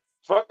saying?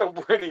 Fuck the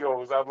pretty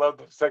hoes. I love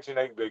the Section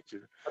 8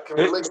 bitches. I can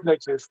Hitting relate.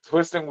 snitches,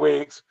 twisting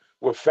wigs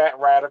with fat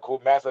radical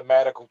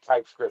mathematical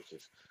type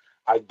scriptures.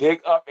 I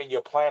dig up in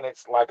your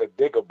planets like a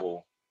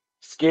diggable.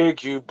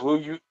 Scared you,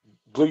 blew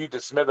you to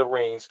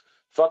smithereens.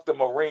 Fuck the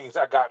Marines.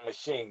 I got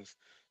machines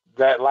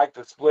that like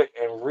to split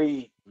and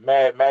read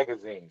mad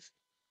magazines.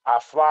 I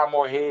fly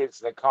more heads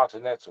than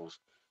continentals.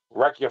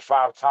 Wreck you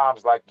 5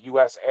 times like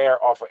U.S.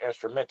 Air off of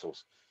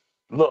instrumentals.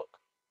 Look,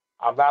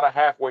 I'm not a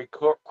halfway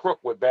crook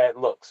with bad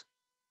looks,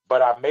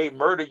 but I may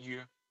murder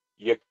you,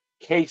 your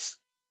case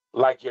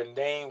like your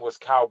name was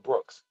Kyle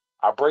Brooks.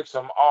 I break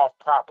some off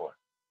proper.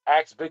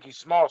 Ask Biggie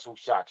Smalls who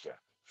shot you.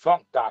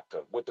 Funk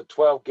Doctor with the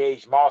 12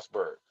 gauge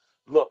Mossberg.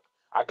 Look,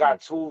 I got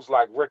tools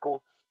like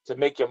Rickle to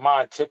make your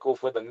mind tickle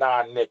for the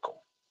 9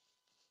 nickel.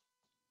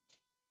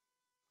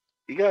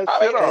 He got his I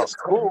shit mean, off. it's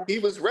cool. He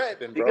was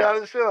rapping, He bro. got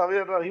his shit off.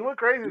 Yeah, no, he went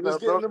crazy. He was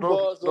getting the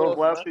bars Those off,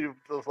 man.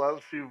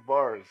 last few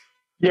bars.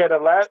 Yeah, the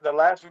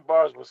last few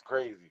bars was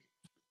crazy.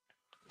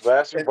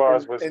 Last few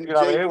bars was, And you know,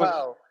 what I Jay mean, it was.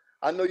 Powell,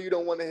 I know you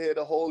don't want to hear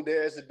the whole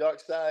There's a Dark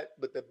Side,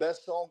 but the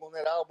best song on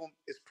that album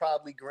is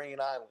probably Green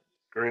Island.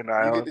 Green When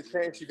you get Island. the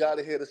chance, you got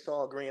to hear the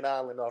song Green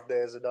Island off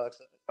There's a Dark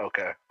Side.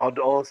 Okay, I'll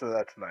listen to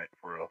that tonight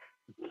for real.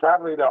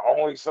 Probably the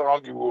only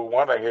song you would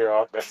want to hear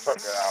off that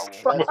fucking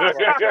album.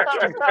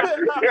 That's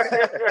fucked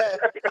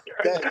up.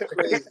 That's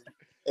crazy.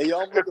 And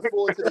y'all, I'm looking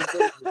forward to this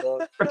verses,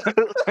 dog.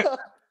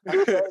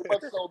 I'm very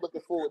much so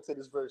looking forward to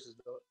this verses,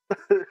 dog.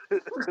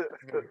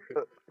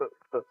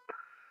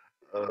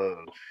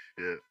 Oh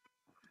shit,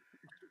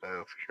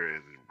 that's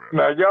crazy, bro.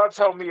 Now, y'all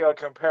tell me a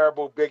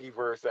comparable Biggie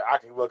verse that I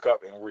can look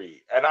up and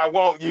read. And I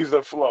won't use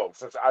the flow.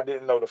 Since I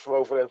didn't know the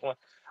flow for this one,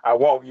 I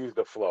won't use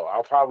the flow.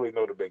 I'll probably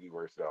know the Biggie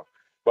verse, though.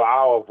 But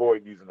I'll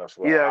avoid using the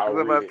flow. Yeah, I'll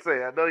because I'm read about it. to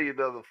say, I know you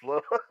know the flow.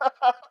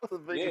 The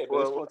Biggie Yeah, but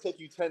it's flow. gonna take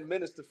you 10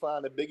 minutes to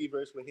find a Biggie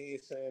verse where he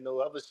ain't saying no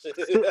other shit.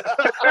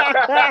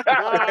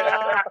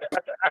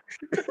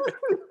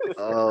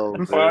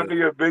 Oh Find man.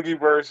 me a Biggie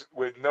verse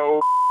with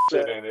no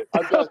shit in it.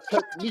 I got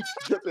techniques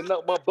dripping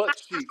out my butt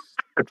cheeks.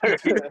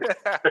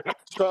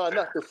 Trying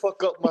not to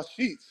fuck up my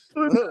sheets.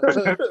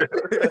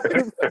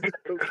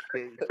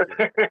 Okay.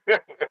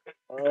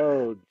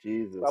 Oh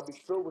Jesus. I'll be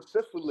filled with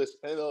syphilis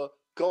and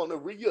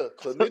gonorrhea,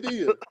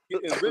 chlamydia,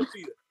 getting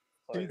rippia.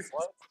 Like,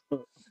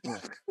 what?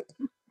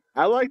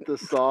 I like the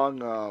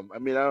song. I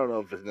mean, I don't know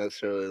if it's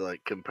necessarily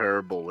like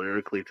comparable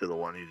lyrically to the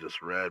one you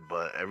just read,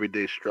 but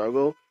 "Everyday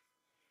Struggle."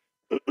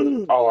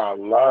 Oh, I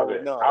love Oh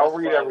it. no, I'll that's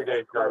read fire.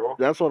 Everyday Struggle.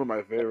 That's one of my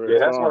That's favorite Yeah,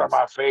 fire. that's one of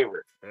songs. my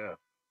favorites. Yeah.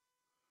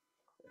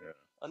 Yeah.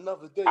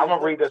 Another day, I'm gonna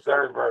another read the third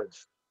struggle.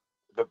 verse.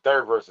 The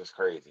third verse is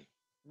crazy.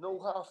 Know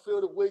how I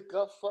feel to wake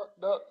up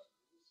fucked up.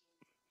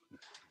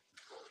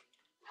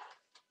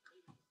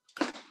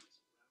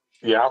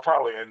 Yeah, I'll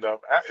probably end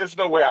up. There's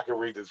no way I can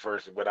read this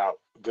verse without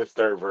this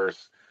third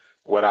verse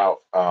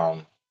without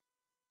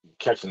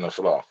catching the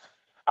flow.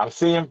 I'm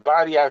seeing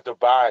body after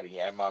body,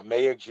 and my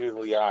Mayor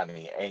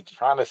Giuliani ain't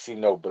trying to see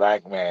no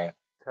black man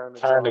Turn to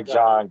turn to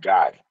John Gotti.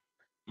 John Gotti.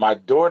 My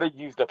daughter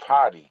used the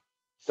potty,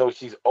 so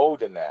she's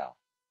older now.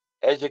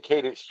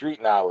 Educated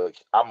street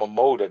knowledge, I'm a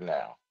motor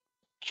now.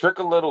 Trick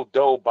a little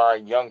dough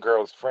buying young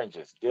girls'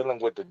 fringes, dealing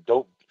with the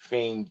dope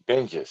fiend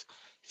binges,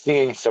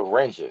 seeing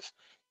syringes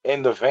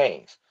in the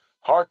veins.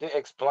 Hard to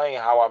explain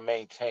how I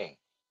maintain.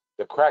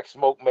 The crack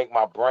smoke make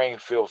my brain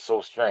feel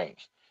so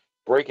strange.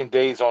 Breaking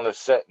days on the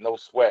set, no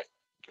sweat.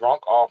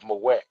 Drunk off my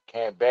wet,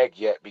 can't bag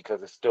yet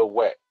because it's still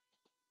wet.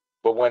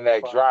 But when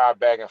that Fire. dry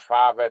bagging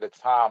five at a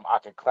time, I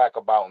can clack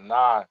about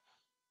nine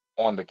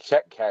on the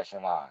check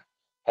cashing line.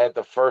 Had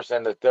the first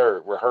and the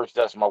third. Rehearsed,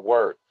 that's my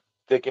word.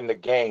 Thick in the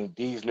game,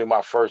 D's knew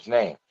my first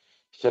name.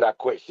 Should I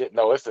quit shit?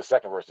 No, it's the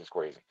second verse is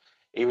crazy.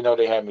 Even though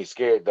they had me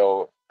scared,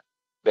 though,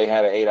 they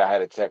had an eight, I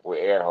had a tech with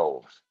air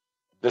holes.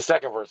 The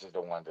second verse is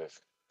the one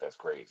that's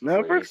crazy,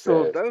 That where he verse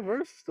still says, that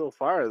verse is still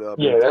fire though. I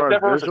mean, yeah, as that, far as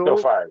that verse is still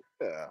visuals, fire.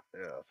 yeah,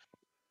 yeah.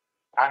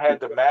 I had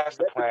the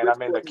master Let the plan. bitch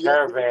I'm in the put me up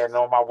with caravan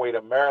on my way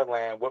to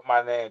Maryland with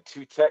my man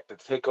Two Tech to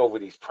take over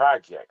these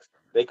projects.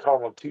 They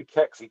call him Two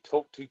Techs. He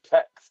took two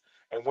techs.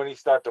 And when he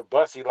start to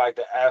bust, he like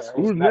to ask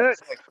who's Who's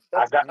next. next?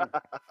 I got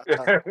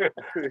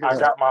Mm. I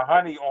got my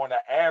honey on the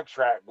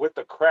Amtrak with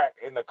the crack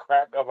in the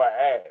crack of her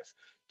ass.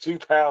 2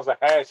 pounds of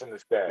hash in the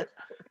stash.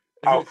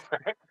 I,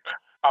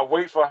 I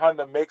wait for her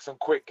to make some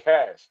quick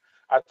cash.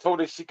 I told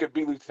her she could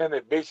be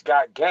lieutenant. Bitch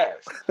got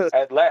gas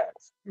at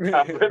last.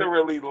 I'm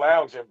literally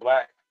lounging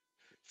black,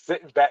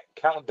 sitting back,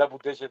 counting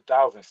double-digit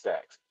thousand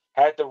stacks.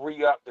 Had to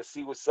re-up to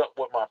see what's up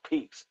with my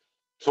peeps.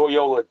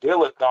 Toyota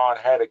Dillathon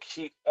had a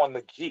cheat on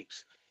the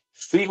Jeeps.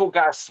 See who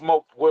got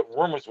smoked, what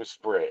rumors were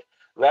spread.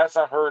 Last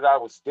I heard I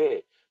was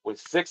dead, with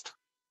six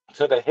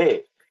to the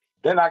head.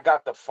 Then I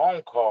got the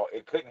phone call,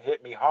 it couldn't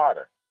hit me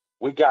harder.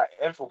 We got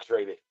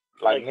infiltrated,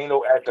 like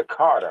Nino at the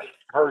Carter.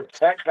 Heard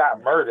Tech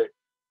got murdered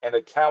in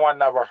a town I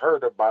never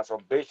heard of by some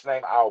bitch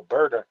named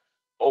Alberta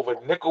over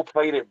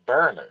nickel-plated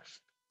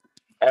burners.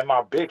 And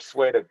my bitch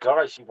swear to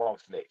God she won't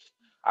snitch.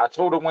 I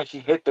told her when she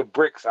hit the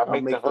bricks, I I'll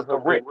make the make the hooker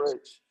hooker rich.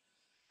 rich.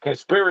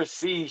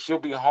 Conspiracy, she'll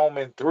be home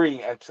in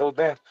 3. Until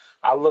then,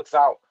 I looks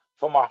out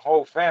for my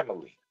whole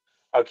family.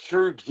 A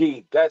true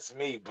G, that's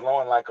me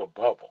blowing like a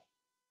bubble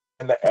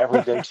in the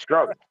everyday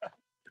struggle.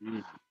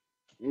 Mm,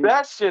 mm,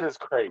 That shit is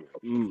crazy.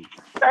 mm.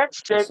 That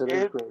That shit shit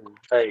is is crazy.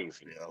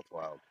 crazy. Yeah, that's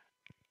wild.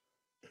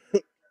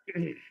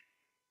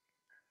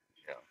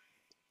 Yeah.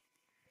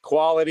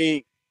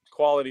 Quality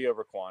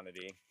over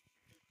quantity.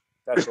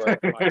 That's what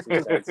my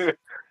 2 cents.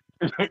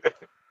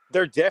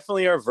 There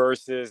definitely are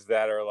verses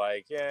that are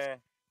like, yeah,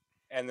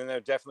 and then there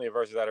definitely are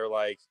verses that are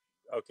like,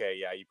 okay,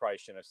 yeah, you probably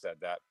shouldn't have said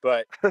that.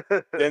 But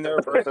then there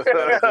are verses that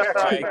are just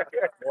like,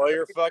 blow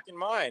your fucking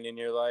mind, and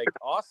you're like,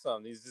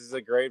 awesome, this is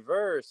a great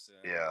verse,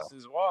 and Yeah. this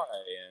is why.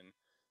 And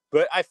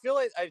but I feel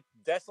like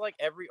that's like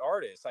every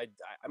artist. I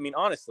mean,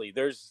 honestly,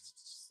 there's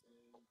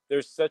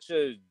such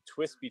a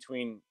twist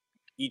between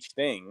each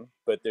thing,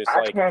 but there's I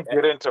like, can't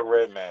get into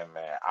Redman,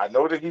 man. I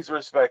know that he's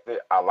respected.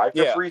 I like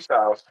the yeah,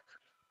 freestyles.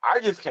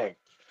 I just can't.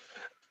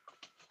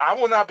 I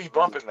will not be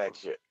bumping that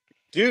shit.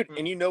 dude.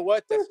 And you know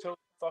what? That's totally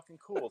fucking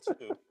cool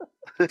too.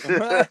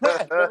 But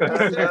he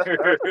said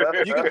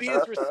you can be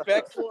as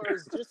respectful or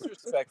as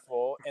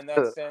disrespectful in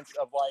that sense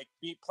of like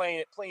playing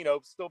it,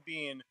 still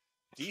being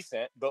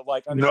decent, but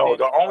like No, understanding.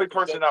 the only like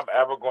person I'm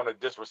ever going to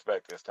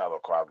disrespect is Tyler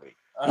Quadley.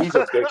 He's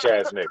a bitch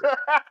ass nigga.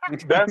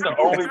 That's the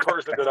only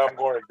person that I'm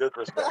going to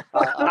disrespect.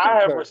 I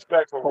have concur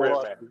respect for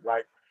Redman. wholeheartedly.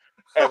 Like,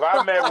 if I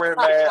met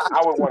Redman,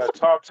 I would want to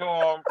talk to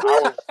him. I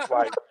was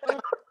like,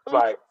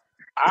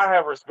 I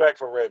have respect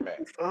for Redman.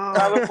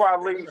 Tyler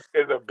Quadley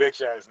is a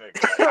bitch ass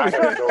nigga. Like,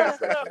 I have no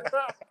respect for him.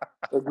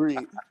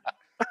 Agreed.